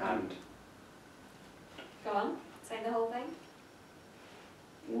 And Go on, say the whole thing.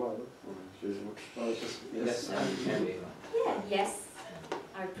 well, just Yes, and can be. Yeah, yes.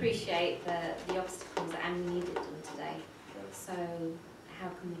 I appreciate the obstacles and we need it done today. So how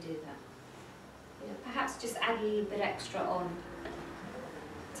can we do that? You know, perhaps just add a little bit extra on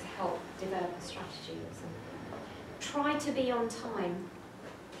to help develop a strategy or something. Try to be on time.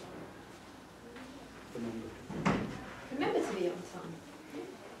 Remember to be on time.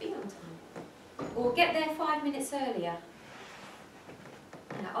 Be on time. Or get there 5 minutes earlier.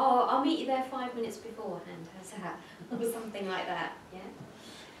 You know, oh, I'll meet you there 5 minutes beforehand. How's that? Or something like that.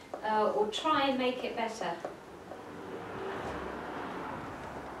 Yeah. Or try and make it better.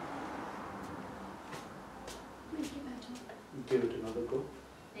 Make it better. give it another go.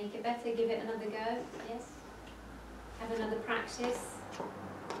 Make it better, give it another go, yes. Have another practice,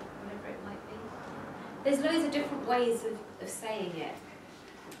 whatever it might be. There's loads of different ways of saying it.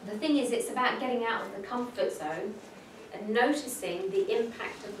 The thing is, it's about getting out of the comfort zone and noticing the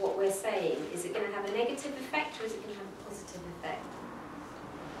impact of what we're saying. Is it going to have a negative effect or is it going to have a positive effect?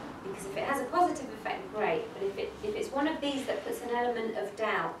 Because if it has a positive effect, great. But if it's one of these that puts an element of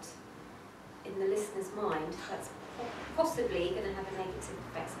doubt in the listener's mind, that's possibly going to have a negative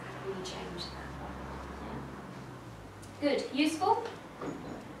effect. So how can you change that? Yeah. Good. Useful?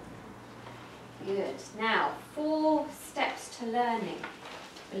 Good. Now, 4 steps to learning,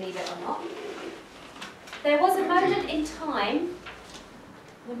 believe it or not. There was a moment in time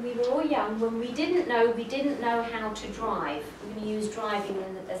when we were all young when we didn't know how to drive. I'm going to use driving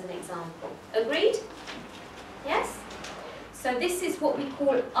as an example. Agreed? Yes? So this is what we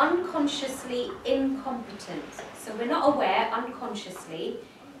call unconsciously incompetent. So we're not aware, unconsciously,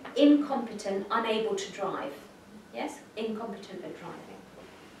 incompetent, unable to drive. Yes? Incompetent at driving.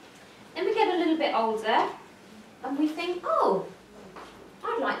 Then we get a little bit older and we think, oh,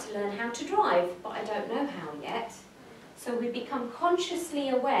 I'd like to learn how to drive, but I don't know how yet. So we become consciously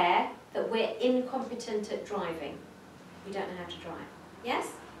aware that we're incompetent at driving. We don't know how to drive. Yes?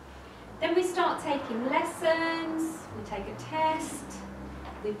 Then we start taking lessons, we take a test,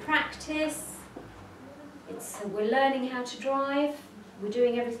 we practice. So we're learning how to drive, we're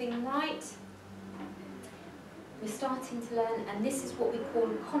doing everything right. We're starting to learn, and this is what we call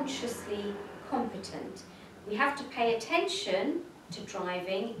consciously competent. We have to pay attention to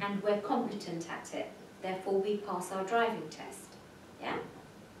driving and we're competent at it. Therefore we pass our driving test. Yeah?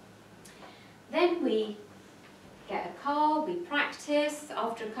 Then we get a car, we practice.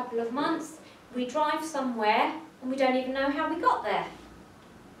 After a couple of months, we drive somewhere and we don't even know how we got there.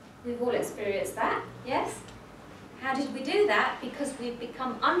 We've all experienced that, yes? How did we do that? Because we've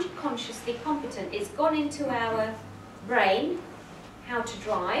become unconsciously competent. It's gone into our brain how to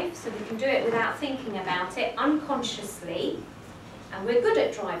drive, so we can do it without thinking about it, unconsciously, and we're good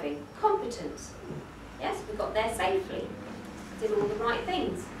at driving, competent. Yes, we got there safely, did all the right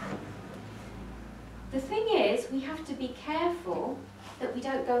things. The thing is, we have to be careful that we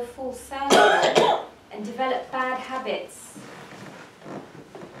don't go full circle and develop bad habits,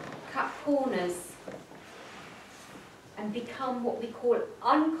 cut corners, and become what we call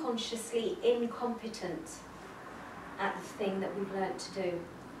unconsciously incompetent at the thing that we've learnt to do.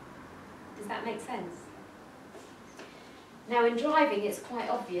 Does that make sense? Now in driving it's quite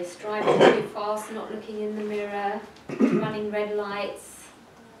obvious, driving too fast, not looking in the mirror, running red lights,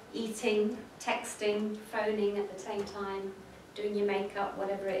 eating, texting, phoning at the same time, doing your makeup,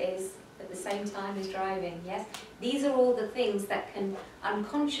 whatever it is, at the same time as driving, yes? These are all the things that can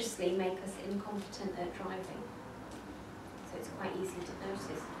unconsciously make us incompetent at driving. So it's quite easy to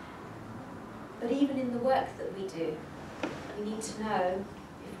notice. But even in the work that we do, we need to know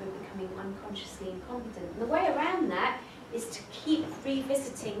if we're becoming unconsciously incompetent. And the way around that is to keep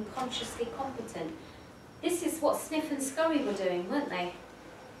revisiting consciously competent. This is what Sniff and Scurry were doing, weren't they?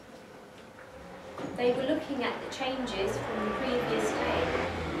 They were looking at the changes from the previous day.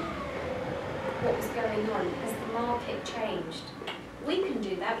 What was going on? Has the market changed? We can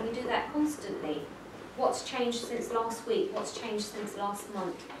do that, we do that constantly. What's changed since last week? What's changed since last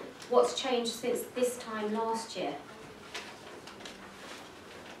month? What's changed since this time last year?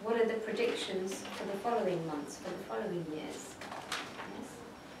 What are the predictions for the following months, for the following years? Yes.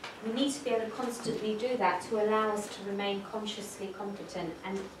 We need to be able to constantly do that to allow us to remain consciously competent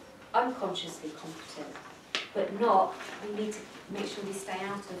and unconsciously competent, but not, we need to make sure we stay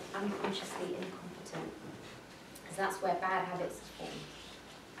out of unconsciously incompetent, because that's where bad habits are formed.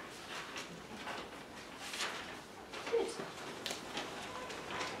 Good.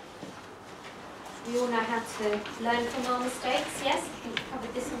 We all know how to learn from our mistakes, yes? I think we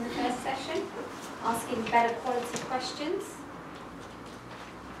covered this in the first session. Asking better quality questions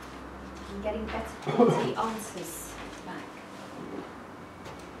and getting better quality answers back.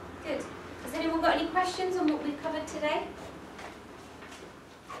 Good. Has anyone got any questions on what we've covered today?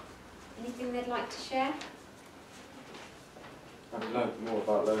 Anything they'd like to share? I've learned more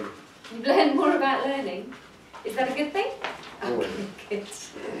about learning. You've learned more about learning? Is that a good thing? Always. Good.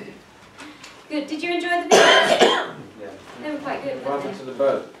 Good. Did you enjoy the videos? Yeah. They were quite good, What weren't happened they? to the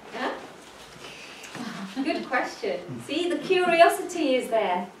bird? Huh? Good question. See, the curiosity is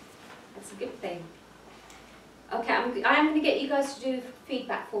there. That's a good thing. Okay, I am going to get you guys to do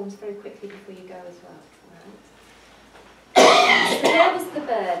feedback forms very quickly before you go as well. All right. So there was the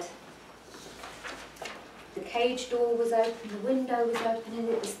bird. The cage door was open, the window was open, and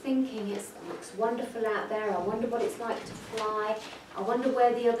it was thinking, it looks wonderful out there, I wonder what it's like to fly, I wonder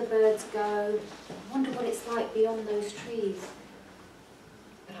where the other birds go, I wonder what it's like beyond those trees.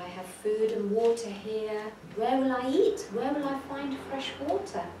 But I have food and water here, where will I eat? Where will I find fresh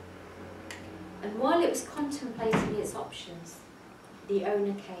water? And while it was contemplating its options, the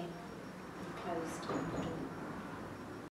owner came.